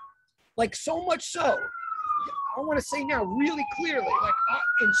 Like so much so, I want to say now really clearly, like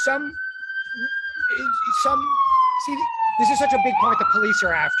in some, see, this is such a big point. The police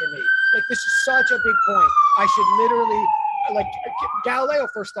are after me. Like this is such a big point. I should literally, like Galileo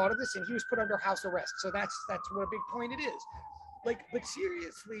first thought of this and he was put under house arrest. So that's what a big point it is. Like, but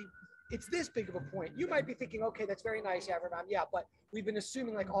seriously, it's this big of a point. You might be thinking, okay, that's very nice, Abraham. Yeah, but we've been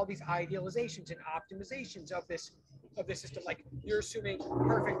assuming like all these idealizations and optimizations of this system. Like you're assuming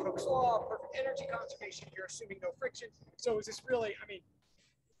perfect Hooke's law, perfect energy conservation. You're assuming no friction. So is this really? I mean,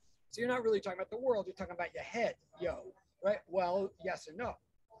 so you're not really talking about the world. You're talking about your head, right? Well, yes and no.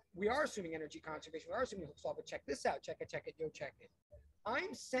 We are assuming energy conservation. We are assuming Hooke's law. But check this out. Check it. Check it.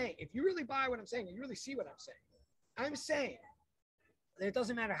 I'm saying, if you really buy what I'm saying, you really see what I'm saying. I'm saying that it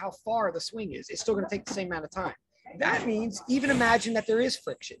doesn't matter how far the swing is, it's still going to take the same amount of time. That means even imagine that there is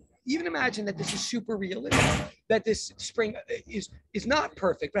friction. Even imagine that this is super realistic, that this spring is not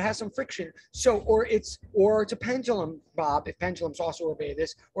perfect, but has some friction. So, or it's a pendulum, Bob, if pendulums also obey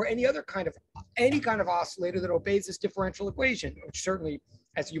this, or any kind of oscillator that obeys this differential equation, which certainly,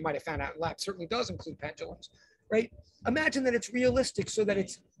 as you might have found out in lab, certainly does include pendulums, right? Imagine that it's realistic so that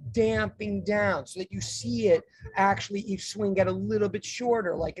it's damping down, so that you see it actually each swing get a little bit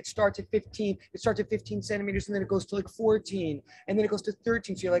shorter. Like it starts at 15 centimeters and then it goes to like 14 and then it goes to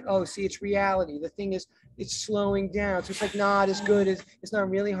 13. So you're like, oh, see, it's reality. The thing is, it's slowing down. So it's like not as good as, it's not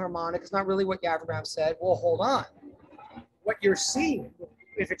really harmonic. It's not really what Abraham said. Well, hold on. What you're seeing,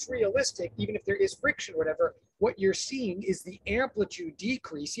 if it's realistic, even if there is friction or whatever, what you're seeing is the amplitude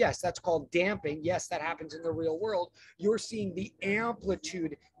decrease. Yes, that's called damping. Yes, that happens in the real world. You're seeing the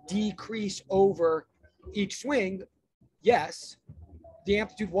amplitude decrease over each swing. Yes, the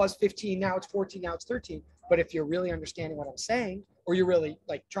amplitude was 15, now it's 14, now it's 13. But if you're really understanding what I'm saying, or you're really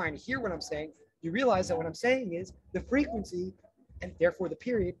like trying to hear what I'm saying, you realize that what I'm saying is the frequency and therefore the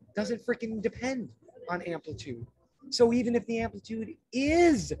period doesn't freaking depend on amplitude. So even if the amplitude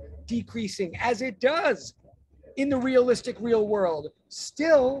is decreasing, as it does in the realistic real world,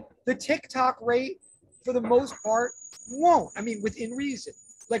 still the tick-tock rate for the most part won't. I mean, within reason,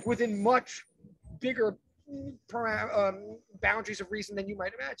 like within much bigger boundaries of reason than you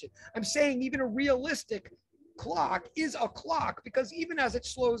might imagine. I'm saying even a realistic clock is a clock because even as it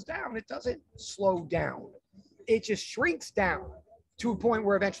slows down, it doesn't slow down. It just shrinks down to a point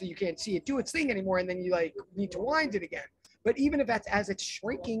where eventually you can't see it do its thing anymore, and then you like need to wind it again. But even if that's as it's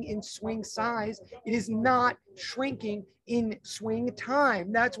shrinking in swing size, it is not shrinking in swing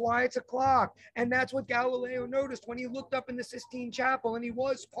time. That's why it's a clock. And that's what Galileo noticed when he looked up in the Sistine Chapel. And he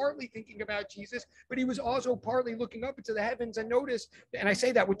was partly thinking about Jesus, but he was also partly looking up into the heavens and noticed, and I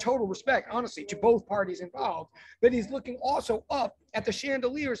say that with total respect, honestly, to both parties involved, that he's looking also up at the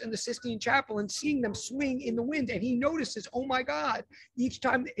chandeliers in the Sistine Chapel and seeing them swing in the wind. And he notices, oh my God, each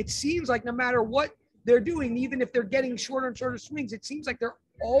time it seems like no matter what they're doing, even if they're getting shorter and shorter swings, it seems like they're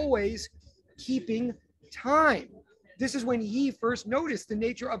always keeping time. This is when he first noticed the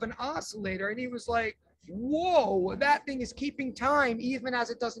nature of an oscillator, and he was like, whoa, that thing is keeping time even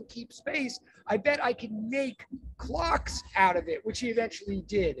as it doesn't keep space. I bet I can make clocks out of it, which he eventually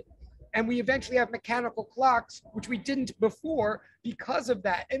did. And we eventually have mechanical clocks, which we didn't before because of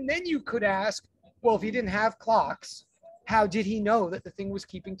that. And then you could ask, well, if he didn't have clocks, how did he know that the thing was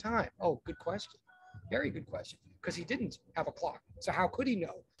keeping time? Oh, good question. Very good question, because he didn't have a clock. So how could he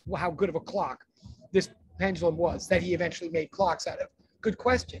know how good of a clock this pendulum was that he eventually made clocks out of? Good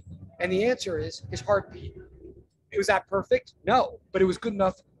question. And the answer is his heartbeat. Was that perfect? No, but it was good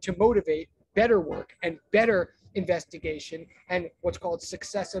enough to motivate better work and better investigation and what's called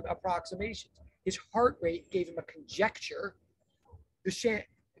successive approximations. His heart rate gave him a conjecture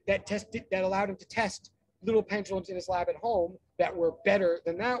that allowed him to test little pendulums in his lab at home that were better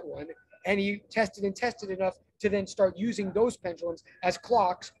than that one. And he tested enough to then start using those pendulums as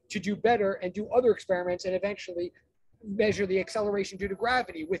clocks to do better and do other experiments and eventually measure the acceleration due to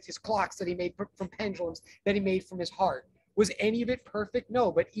gravity with his clocks that he made from pendulums that he made from his heart. Was any of it perfect?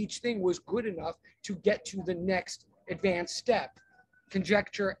 No, but each thing was good enough to get to the next advanced step,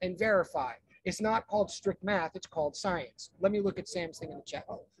 conjecture and verify. It's not called strict math, it's called science. Let me look at Sam's thing in the chat.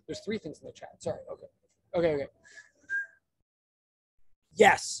 Oh, there's 3 things in the chat. Sorry, okay.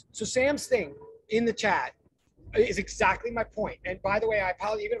 Yes. So Sam's thing in the chat is exactly my point. And by the way, I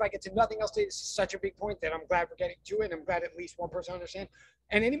apologize, even if I get to nothing else today, this is such a big point that I'm glad we're getting to it. I'm glad at least one person understands.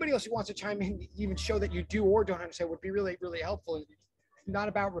 And anybody else who wants to chime in, even show that you do or don't understand, would be really, really helpful. And not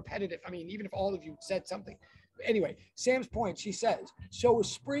about repetitive. I mean, even if all of you said something. Anyway, Sam's point, she says, so a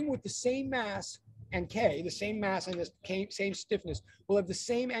spring with the same mass and K, the same mass and the same stiffness, will have the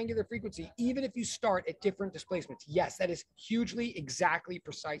same angular frequency, even if you start at different displacements. Yes, that is hugely, exactly,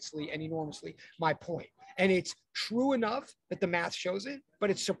 precisely, and enormously my point. And it's true enough that the math shows it, but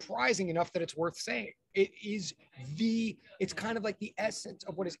it's surprising enough that it's worth saying. It's kind of like the essence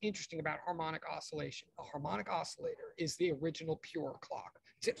of what is interesting about harmonic oscillation. A harmonic oscillator is the original pure clock.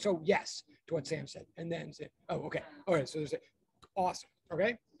 So yes, to what Sam said. And then say, oh, okay. All right, so there's awesome,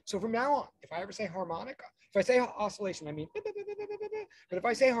 okay? So from now on, if I ever say harmonica, if I say oscillation, I mean, but if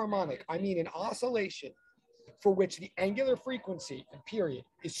I say harmonic, I mean an oscillation for which the angular frequency, period,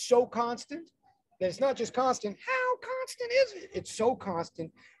 is so constant that it's not just constant. How constant is it? It's so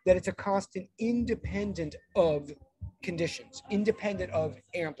constant that it's a constant independent of conditions, independent of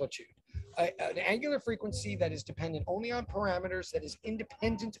amplitude. An angular frequency that is dependent only on parameters, that is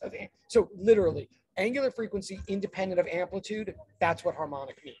independent of, so literally, angular frequency independent of amplitude, that's what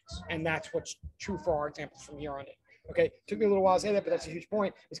harmonic means. And that's what's true for our examples from here on in. Okay, took me a little while to say that, but that's a huge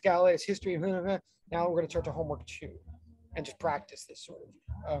point. It's Galileo's history. Now we're going to turn to homework 2 and just practice this sort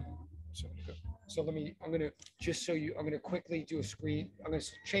of. So I'm going to just show you, I'm going to quickly do a screen. I'm going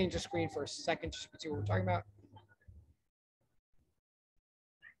to change the screen for a second just to see what we're talking about.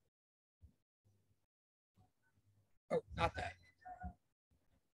 Oh, not that.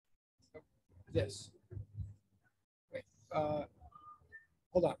 This. Wait,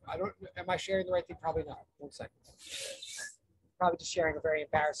 hold on. Am I sharing the right thing? Probably not. 1 second. Probably just sharing a very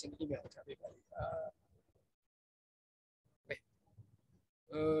embarrassing email to everybody.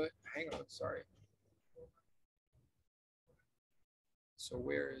 Hang on, sorry. So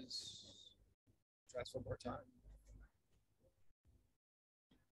where is, try this one more time.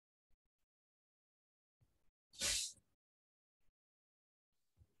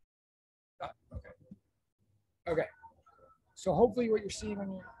 Okay. So hopefully what you're seeing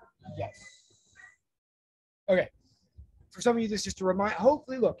on your, yes. Okay. For some of you, this is just a reminder.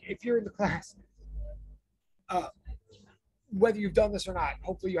 Hopefully, look, if you're in the class, whether you've done this or not,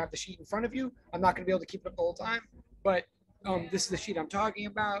 hopefully you have the sheet in front of you. I'm not going to be able to keep it up the whole time, but this is the sheet I'm talking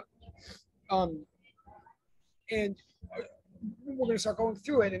about. And we're going to start going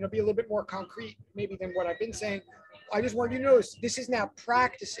through it, and it'll be a little bit more concrete maybe than what I've been saying. I just want you to notice this is now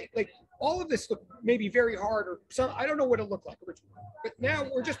practicing. Like all of this looked maybe very hard or some, I don't know what it looked like originally, but now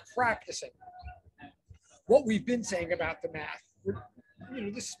we're just practicing what we've been saying about the math.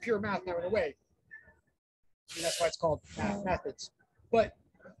 This is pure math now in a way. And that's why it's called math methods. But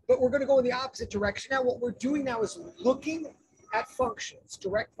we're going to go in the opposite direction now. What we're doing now is looking at functions,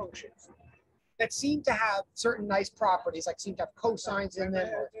 direct functions, that seem to have certain nice properties, like seem to have cosines in them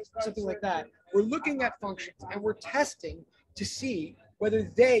or something like that. We're looking at functions and we're testing to see whether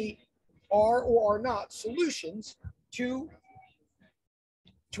they are or are not solutions to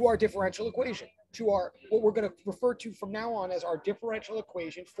our differential equation, to our, what we're going to refer to from now on as our differential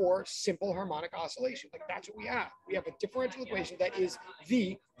equation for simple harmonic oscillation. Like that's what we have. We have a differential equation that is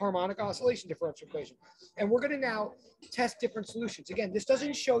the harmonic oscillation differential equation. And we're going to now test different solutions. Again, this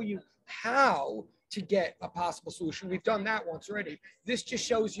doesn't show you how to get a possible solution. We've done that once already. This just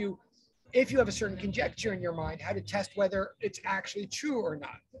shows you, if you have a certain conjecture in your mind, how to test whether it's actually true or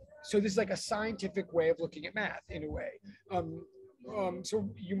not. So this is like a scientific way of looking at math in a way. So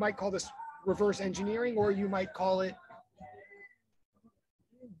you might call this reverse engineering, or you might call it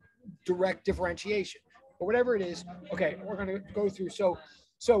direct differentiation, or whatever it is. Okay, we're going to go through. So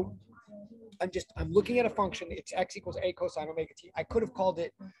I'm looking at a function. It's x equals a cosine omega t. I could have called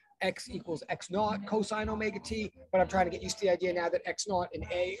it x equals x naught cosine omega t, but I'm trying to get used to the idea now that x naught and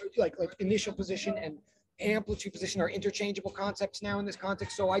a, like initial position and amplitude position, are interchangeable concepts now in this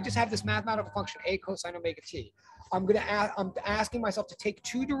context. So I just have this mathematical function a cosine omega t. I'm asking myself to take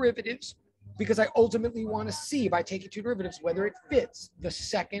two derivatives, because I ultimately want to see, by taking two derivatives, whether it fits the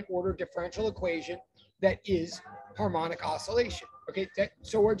second order differential equation that is harmonic oscillation. Okay,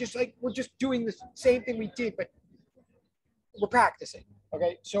 so we're just doing the same thing we did, but we're practicing.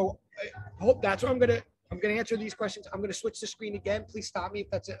 Okay, so I hope that's what I'm gonna answer these questions. I'm gonna switch the screen again. Please stop me if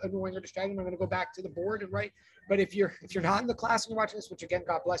that's annoying or distracting. I'm gonna go back to the board and write. But if you're not in the class and you're watching this, which again,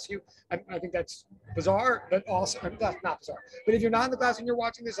 God bless you, I think that's bizarre, but also not bizarre. But if you're not in the class and you're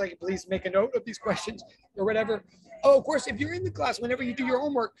watching this, like, please make a note of these questions or whatever. Oh, of course, if you're in the class, whenever you do your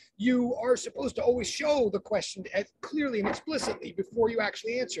homework, you are supposed to always show the question clearly and explicitly before you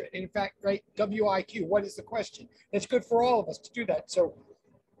actually answer it. And in fact, right, WIQ, what is the question? It's good for all of us to do that. So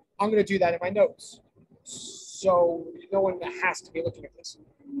I'm going to do that in my notes, so no one has to be looking at this.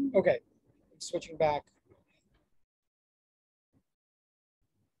 Okay, I'm switching back.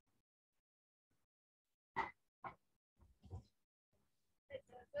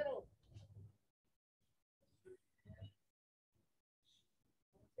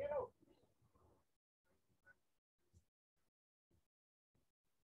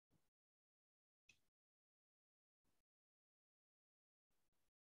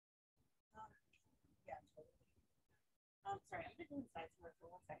 Sorry, I'm going to go inside somewhere for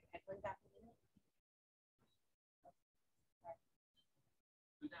 1 second. I play back in a minute.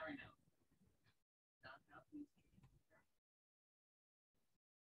 Do that right now.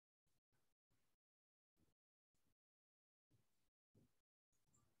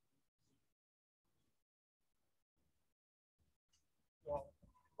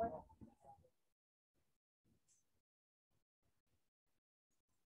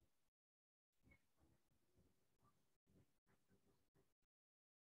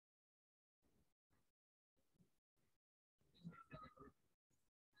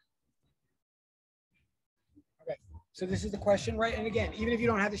 Okay, so this is the question, right? And again, even if you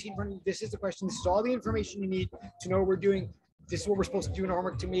don't have the sheet in front of you, this is the question. This is all the information you need to know what we're doing. This is what we're supposed to do in our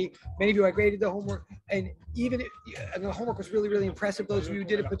homework. To me, many of you, I graded the homework, and even if, and the homework was really, really impressive, those of you who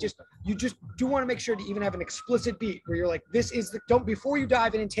did it, but you just do want to make sure to even have an explicit beat where you're like, this is the, don't, before you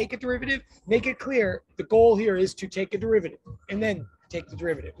dive in and take a derivative, make it clear the goal here is to take a derivative and then take the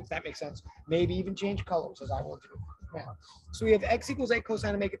derivative, if that makes sense. Maybe even change colors, as I will do now. So we have x equals a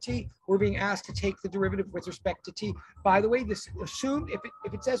cosine omega t. We're being asked to take the derivative with respect to t. By the way, this assumed, if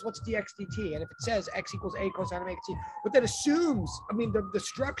it says what's dx dt, and if it says x equals a cosine omega t, what that assumes, I mean, the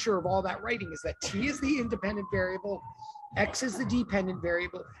structure of all that writing is that t is the independent variable, x is the dependent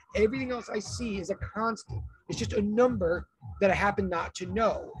variable. Everything else I see is a constant. It's just a number that I happen not to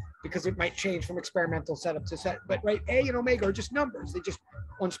know, because it might change from experimental setup to set. But right, a and omega are just numbers. They just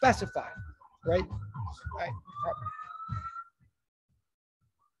unspecified, right? Right.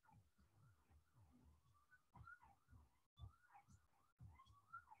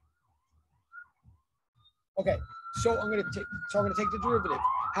 Okay, so I'm going to take the derivative.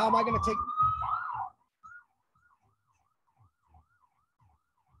 How am I going to take?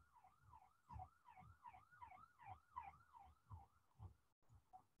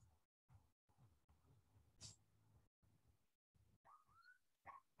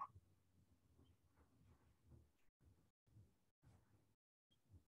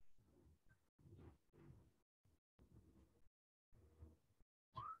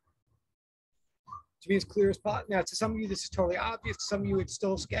 to be as clear as possible. Now, to some of you, this is totally obvious. To some of you, it's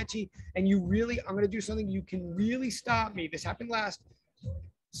still sketchy. And you really, I'm going to do something you can really stop me. This happened last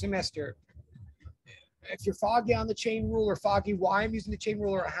semester. If you're foggy on the chain rule or foggy why I'm using the chain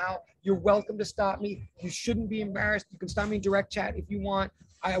rule or how, you're welcome to stop me. You shouldn't be embarrassed. You can stop me in direct chat if you want.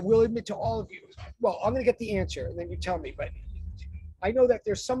 I will admit to all of you. Well, I'm going to get the answer and then you tell me. But I know that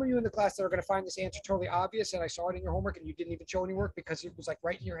there's some of you in the class that are going to find this answer totally obvious, and I saw it in your homework and you didn't even show any work because it was like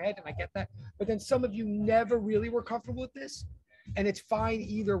right in your head, and I get that. But then some of you never really were comfortable with this, and it's fine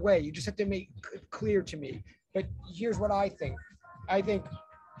either way. You just have to make it clear to me. But here's what I think. I think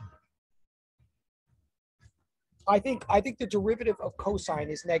the derivative of cosine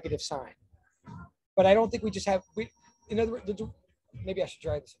is negative sine. But I don't think we just have, in other words, maybe I should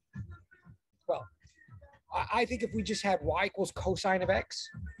try this. Well, I think if we just had y equals cosine of x,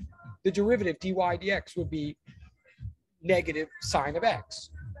 the derivative dy dx would be negative sine of x.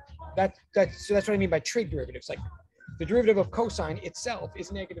 So that's what I mean by trig derivatives. Like the derivative of cosine itself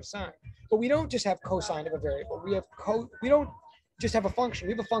is negative sine. But we don't just have cosine of a variable. We don't just have a function.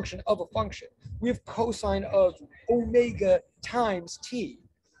 We have a function of a function. We have cosine of omega times t.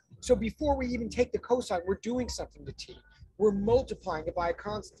 So before we even take the cosine, we're doing something to t. We're multiplying it by a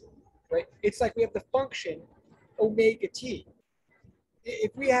constant. Right? It's like we have the function omega t.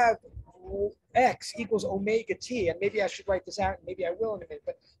 If we have x equals omega t, and maybe I should write this out, and maybe I will in a minute,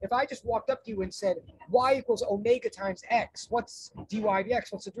 but if I just walked up to you and said y equals omega times x, what's dy dx,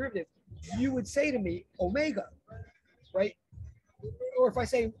 what's the derivative? You would say to me omega, right? Or if I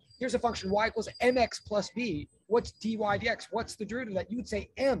say, here's a function y equals mx plus b, what's dy dx? What's the derivative of that? You would say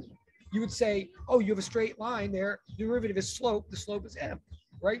m. You would say, oh, you have a straight line there. The derivative is slope. The slope is m,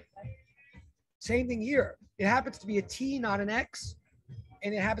 right? Same thing here. It happens to be a t, not an x,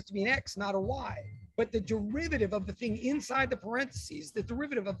 and it happens to be an x, not a y. But the derivative of the thing inside the parentheses, the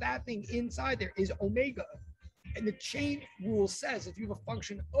derivative of that thing inside there is omega. And the chain rule says if you have a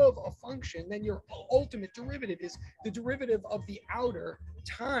function of a function, then your ultimate derivative is the derivative of the outer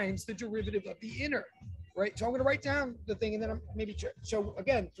times the derivative of the inner, right? So I'm going to write down the thing and then I'm maybe, so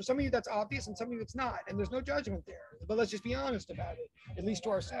again, for some of you that's obvious and some of you it's not, and there's no judgment there, but let's just be honest about it, at least to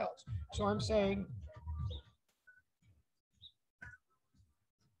ourselves. So I'm saying,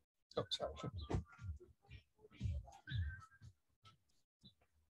 oh, sorry.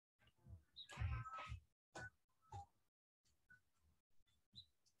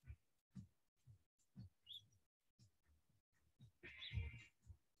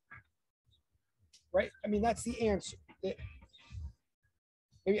 Right? I mean, that's the answer.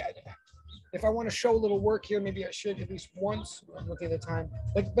 Maybe if I want to show a little work here, maybe I should at least once. I'm looking at the time.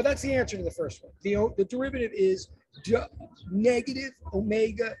 But that's the answer to the first one. The derivative is negative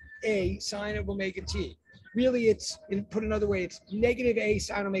omega a sine of omega t. Really, it's, put another way, it's negative a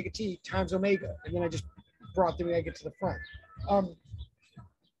sine omega t times omega. And then I just brought the omega to the front.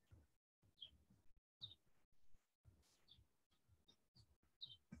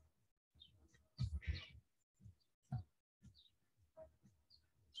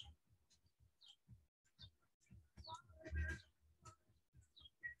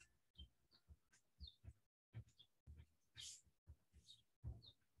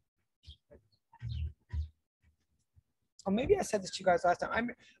 Maybe I said this to you guys last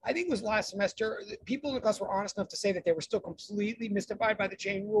time. I think it was last semester. People in the class were honest enough to say that they were still completely mystified by the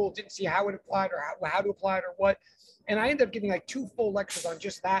chain rule, didn't see how it applied or how to apply it or what. And I ended up giving like 2 full lectures on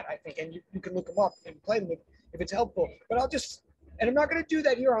just that, I think. And you can look them up and play them if it's helpful. But and I'm not going to do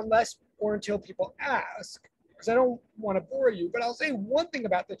that here unless or until people ask, because I don't want to bore you. But I'll say one thing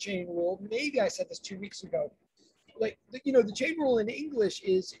about the chain rule. Maybe I said this 2 weeks ago. Like, the chain rule in English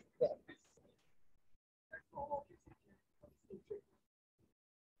is, well,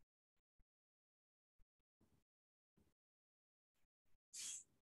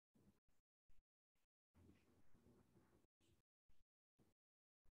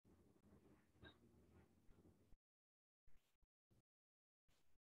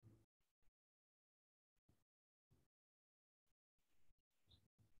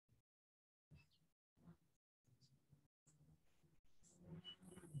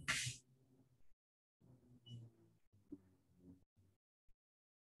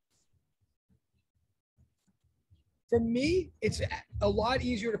 for me, it's a lot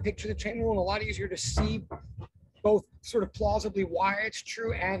easier to picture the chain rule and a lot easier to see both sort of plausibly why it's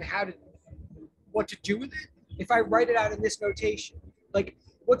true and what to do with it if I write it out in this notation. Like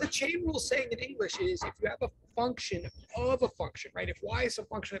what the chain rule is saying in English is if you have a function of a function, right? If y is some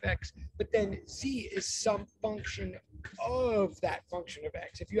function of x, but then z is some function of that function of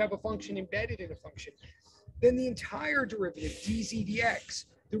x. If you have a function embedded in a function, then the entire derivative dz dx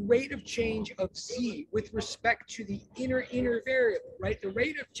the rate of change of z with respect to the inner variable, right? The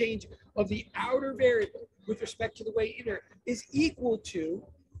rate of change of the outer variable with respect to the way inner is equal to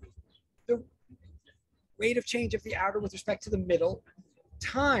the rate of change of the outer with respect to the middle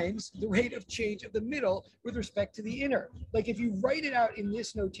times the rate of change of the middle with respect to the inner. Like if you write it out in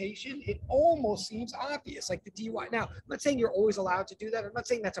this notation, it almost seems obvious, like the dy. Now, I'm not saying you're always allowed to do that. I'm not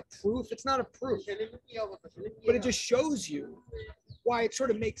saying that's a proof. It's not a proof, but it just shows you why it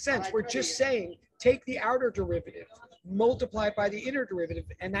sort of makes sense. We're just saying, take the outer derivative, multiply it by the inner derivative,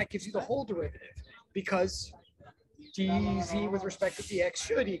 and that gives you the whole derivative, because dz with respect to dx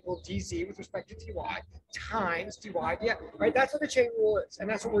should equal dz with respect to dy times dy dx, right? That's what the chain rule is, and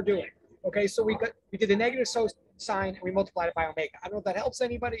that's what we're doing. Okay, so we did the negative sign and we multiplied it by omega. I don't know if that helps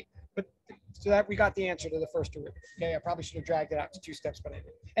anybody, but so that we got the answer to the first derivative. Okay, I probably should have dragged it out to 2 steps, but I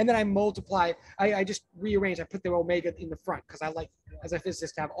did. And then I multiplied, I just rearranged, I put the omega in the front because I like, as a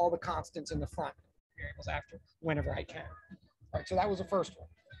physicist, to have all the constants in the front variables after whenever I can. All right, so that was the first one.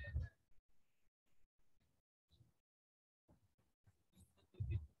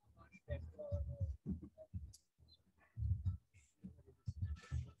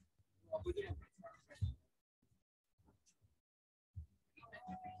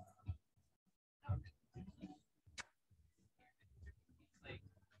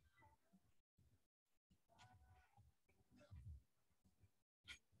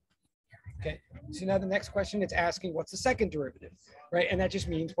 Okay, so now the next question, it's asking what's the second derivative, right? And that just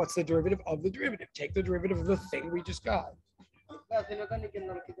means what's the derivative of the derivative? Take the derivative of the thing we just got.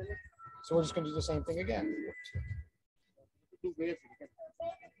 So we're just going to do the same thing again.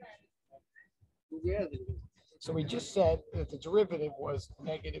 So we just said that the derivative was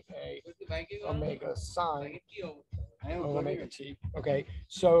negative a omega sine of omega t. Okay,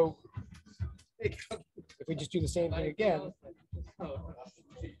 so if we just do the same thing again,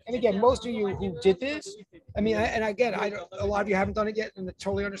 and again, most of you who did this, I mean, and again, a lot of you haven't done it yet, and it's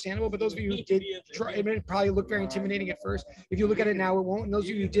totally understandable. But those of you who did try, it may probably look very intimidating at first. If you look at it now, it won't. And those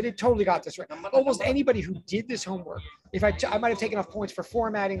of you who did it totally got this right. Almost anybody who did this homework, if I might have taken off points for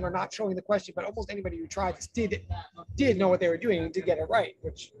formatting or not showing the question, but almost anybody who tried this did know what they were doing and did get it right,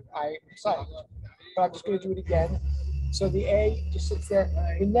 which I psyched. But I'm just going to do it again. So the a just sits there.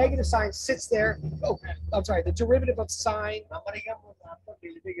 The negative sign sits there. Oh, I'm sorry. The derivative of sine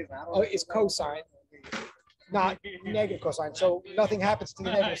is cosine, not negative cosine. So nothing happens to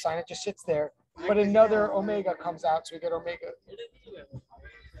the negative sign. It just sits there. But another omega comes out, so we get omega.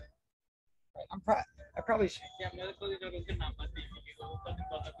 Right, I probably should.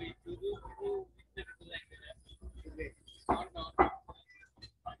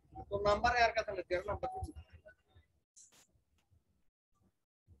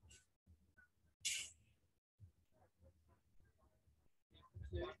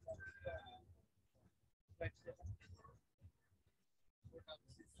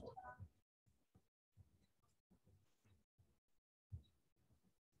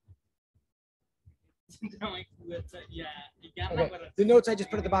 Okay. The notes I just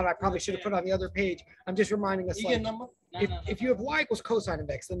put at the bottom, I probably should have put on the other page. I'm just reminding us, like, if you have y equals cosine of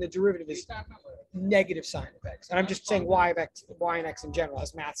x, then the derivative is negative sine of x. And I'm just saying y of x, y and x in general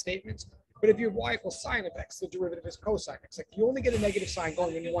as math statements. But if you have y equals sine of x, the derivative is cosine x. Like, you only get a negative sign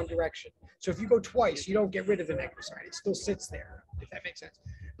going in one direction. So if you go twice, you don't get rid of the negative sign. It still sits there, if that makes sense.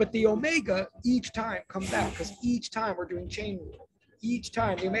 But the omega each time comes out, because each time we're doing chain rule. Each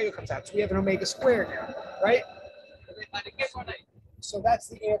time the omega comes out. So we have an omega squared now, right? So that's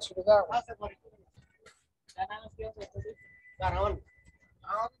the answer to that one.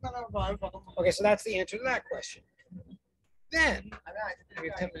 Okay, so that's the answer to that question. Then, we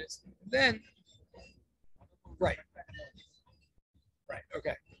have 10 minutes. Then, right,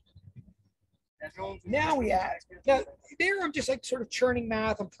 okay. Now we ask. Now, there I'm just like sort of churning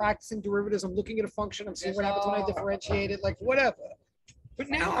math. I'm practicing derivatives. I'm looking at a function. I'm seeing what happens when I differentiate it, like whatever. But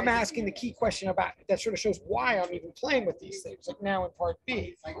now I'm asking the key question about that sort of shows why I'm even playing with these things. Like now in part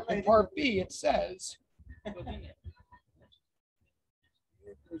B. In part B, it says,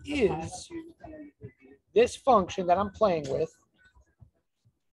 is this function that I'm playing with,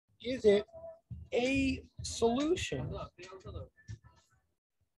 is it a solution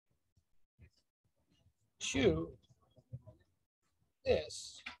to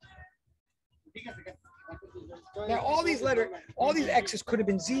this? Now, all these x's could have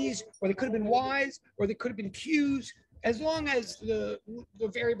been z's, or they could have been y's, or they could have been q's, as long as the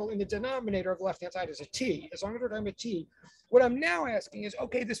variable in the denominator of the left-hand side is a t. As long as we're talking about t, what I'm now asking is,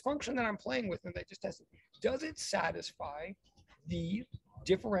 okay, this function that I'm playing with and they just tested, does it satisfy the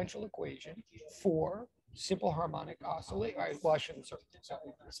differential equation for simple harmonic oscillate. Well, I shouldn't insert this.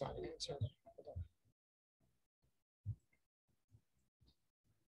 It's not an answer.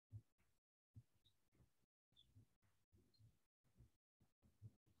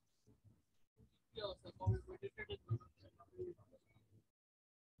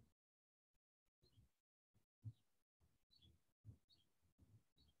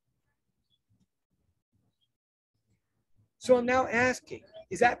 So I'm now asking,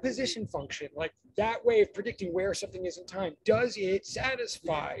 is that position function, like that way of predicting where something is in time, does it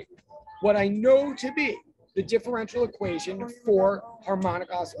satisfy what I know to be the differential equation for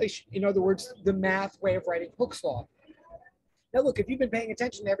harmonic oscillation? In other words, the math way of writing Hooke's law. Now, look, if you've been paying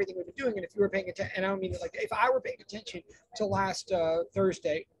attention to everything we've been doing, and if you were paying attention, and I don't mean it like if I were paying attention to last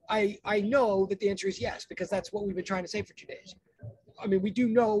Thursday, I know that the answer is yes, because that's what we've been trying to say for 2 days. I mean, we do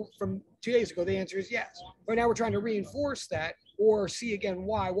know from 2 days ago the answer is yes. But now we're trying to reinforce that or see again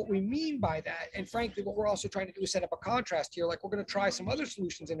why, what we mean by that. And frankly, what we're also trying to do is set up a contrast here. Like we're going to try some other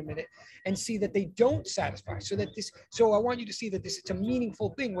solutions in a minute and see that they don't satisfy. So I want you to see that it's a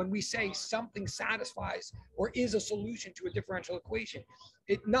meaningful thing when we say something satisfies or is a solution to a differential equation.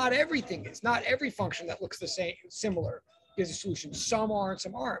 Not everything is, not every function that looks the same, similar is a solution. Some are and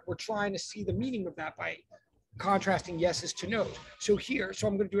some aren't. We're trying to see the meaning of that by contrasting yeses to nos. So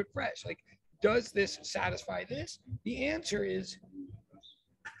I'm going to do it fresh. Like, does this satisfy this? The answer is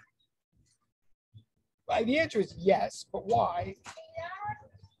yes, but why?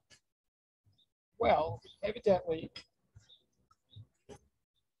 Well, evidently,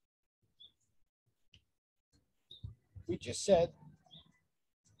 we just said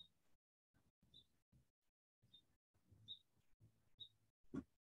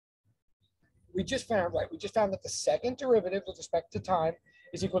we just found that the second derivative with respect to time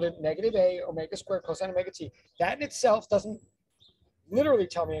is equal to negative a omega squared cosine omega t. That in itself doesn't literally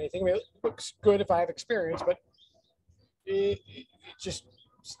tell me anything. I mean, it looks good if I have experience, but it's just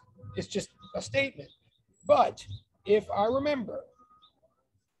a statement. But if I remember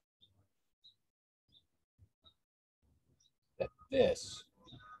that this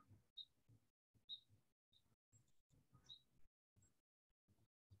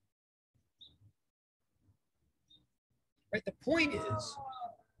right, the point is,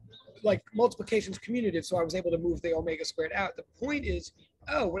 like multiplication is commutative, so I was able to move the omega squared out. The point is,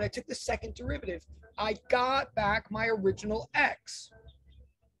 oh, when I took the second derivative, I got back my original x.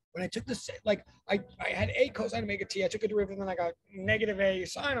 When I took this, like I had a cosine omega t, I took a derivative, and then I got negative a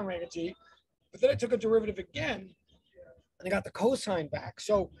sine omega t, but then I took a derivative again, and I got the cosine back.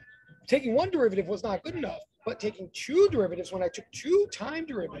 So taking one derivative was not good enough, but taking two derivatives, when I took two time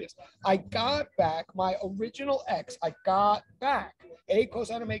derivatives, I got back my original x. I got back a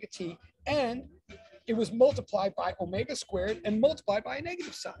cosine omega t, and it was multiplied by omega squared and multiplied by a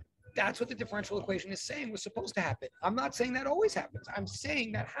negative sign. That's what the differential equation is saying was supposed to happen. I'm not saying that always happens. I'm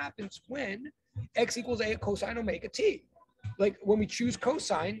saying that happens when x equals a cosine omega t. Like when we choose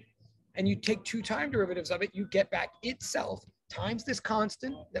cosine and you take two time derivatives of it, you get back itself times this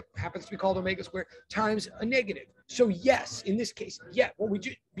constant that happens to be called omega squared times a negative. So yes, in this case, yeah, what we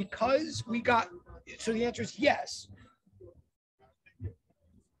do, because we got, so the answer is yes.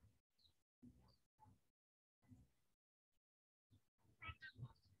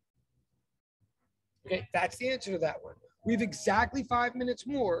 Okay, that's the answer to that one. We have exactly 5 minutes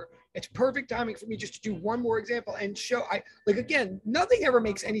more. It's perfect timing for me just to do one more example and show. Again, nothing ever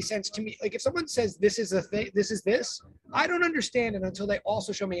makes any sense to me. Like if someone says this is a thing, this is this, I don't understand it until they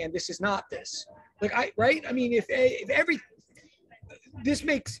also show me, and this is not this. Right? I mean, if this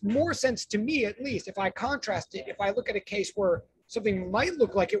makes more sense to me, at least if I contrast it, if I look at a case where something might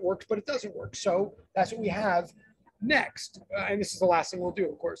look like it works, but it doesn't work. So that's what we have next. And this is the last thing we'll do,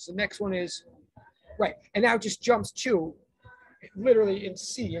 of course. The next one is, right, and now it just jumps to, literally in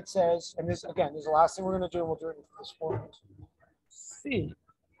C, it says, and this, again, this is the last thing we're going to do, and we'll do it in this format. C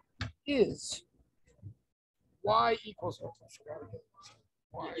is y equals,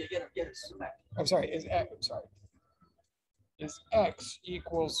 I'm sorry, is x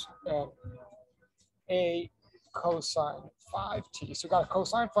equals a cosine 5t. So we got a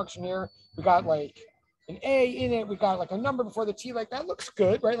cosine function here. We got like an a in it. We got like a number before the t. Like that looks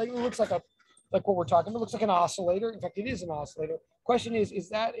good, right? Like it looks like what we're talking about. It looks like an oscillator. In fact, it is an oscillator. Question is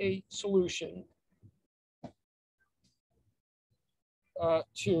that a solution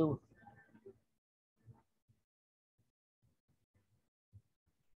to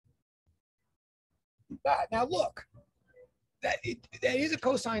that? Now look, that is a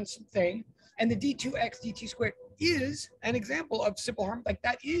cosine thing, and the d2x dt squared is an example of simple harmonic. Like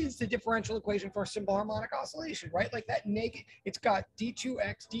that is the differential equation for a simple harmonic oscillation, right? Like that negative, it's got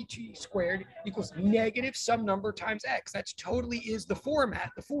d2x dt squared equals negative some number times x. That's totally is the form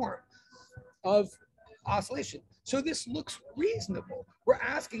of oscillation. So this looks reasonable. We're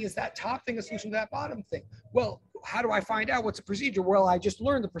asking, is that top thing a solution to that bottom thing? Well, how do I find out what's a procedure? Well, I just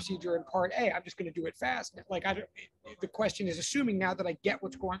learned the procedure in part A. I'm just going to do it fast. Like the question is assuming now that I get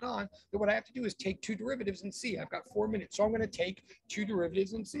what's going on, that what I have to do is take two derivatives and see. I've got 4 minutes, so I'm going to take two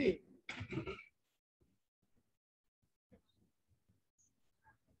derivatives and see.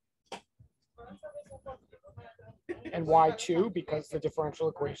 And why 2? Because the differential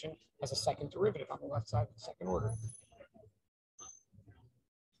equation has a second derivative on the left side of the second order.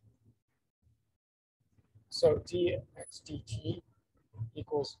 So dx dt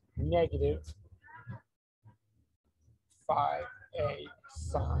equals negative 5a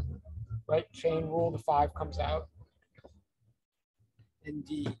sine, right? Chain rule, the 5 comes out. And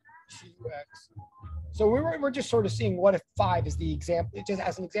d2x. So we're just sort of seeing what if 5 is the example, just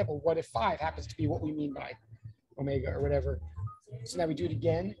as an example, what if 5 happens to be what we mean by omega or whatever. So now we do it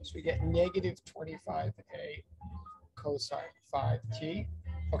again. So we get negative 25a cosine 5t.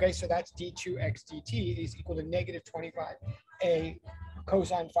 Okay, so that's d2x dt is equal to negative 25a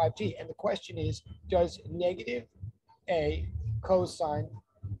cosine 5t. And the question is, does negative a cosine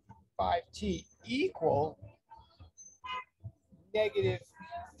 5t equal negative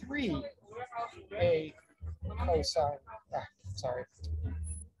 3a cosine, sorry.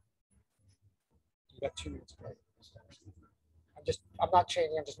 You got 2 minutes, right? I'm not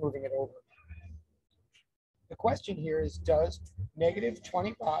changing, I'm just moving it over. The question here is, does negative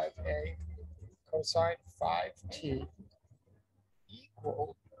 25a cosine 5t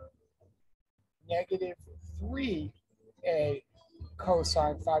equal negative 3a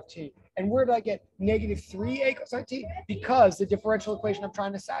cosine 5t? And where did I get negative 3a cosine t? Because the differential equation I'm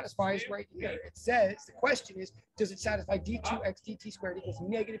trying to satisfy is right here. It says, the question is, does it satisfy d2x dt squared equals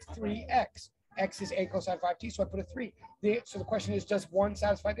negative 3x? X is a cosine 5t, so I put a 3. So the question is, does one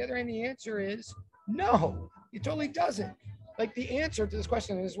satisfy the other? And the answer is no, it totally doesn't. Like the answer to this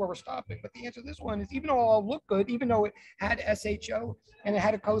question, and this is where we're stopping, but the answer to this one is, even though it all looked good, even though it had SHO and it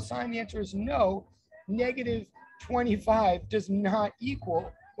had a cosine, the answer is no. Negative 25 does not equal,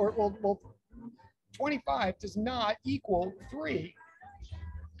 well, 25 does not equal 3.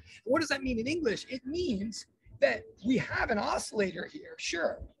 What does that mean in English? It means that we have an oscillator here,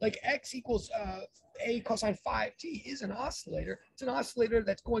 sure. Like x equals a cosine 5t is an oscillator. It's an oscillator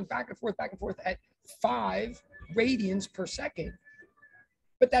that's going back and forth at 5 radians per second.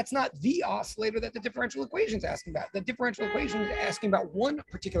 But that's not the oscillator that the differential equation is asking about. The differential equation is asking about one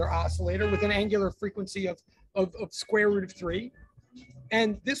particular oscillator with an angular frequency of square root of 3.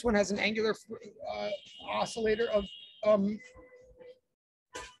 And this one has an angular oscillator of,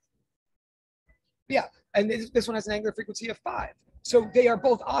 and this one has an angular frequency of 5. So they are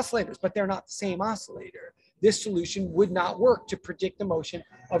both oscillators, but they're not the same oscillator. This solution would not work to predict the motion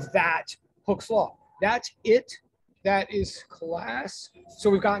of that Hooke's law. That's it. That is class.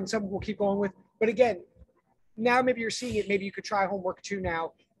 So we've gotten some we'll keep going with. But again, now maybe you're seeing it. Maybe you could try homework 2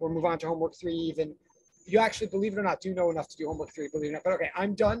 now, or move on to homework 3 even. You actually, believe it or not, do know enough to do homework 3, believe it or not. But okay,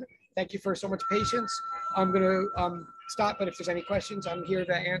 I'm done. Thank you for so much patience. I'm going to stop, but if there's any questions, I'm here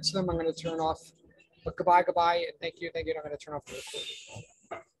to answer them. I'm going to turn off. But goodbye, and thank you. And I'm going to turn off the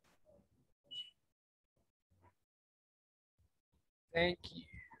recording. Thank you.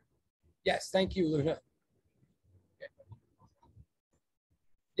 Yes, thank you, Luna. Okay.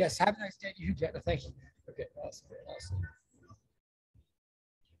 Yes, have a nice day, you, Jenna. Thank you. Okay, awesome.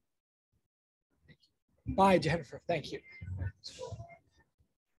 Thank you. Bye, Jennifer. Thank you.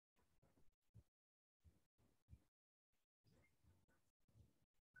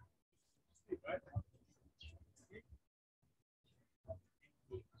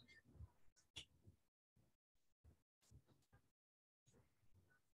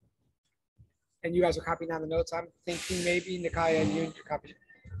 And you guys are copying down the notes. I'm thinking maybe Nikaya and you're copying.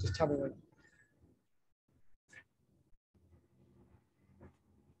 Just tell me when.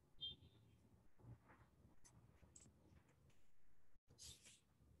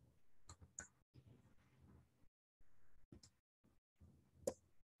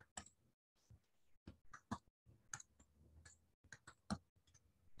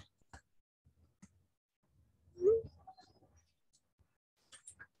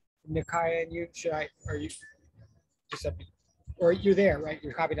 Nikaya and you, are you just, or you're there, right?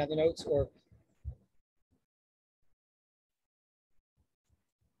 You're copying down the notes, or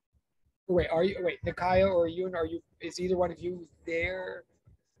wait, Nikaya or you, and is either one of you there?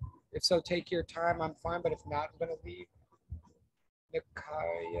 If so, take your time. I'm fine, but if not, I'm going to leave.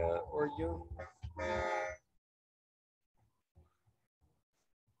 Nikaya or Jung.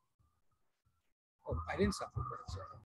 Oh, I didn't stop recording. Sorry.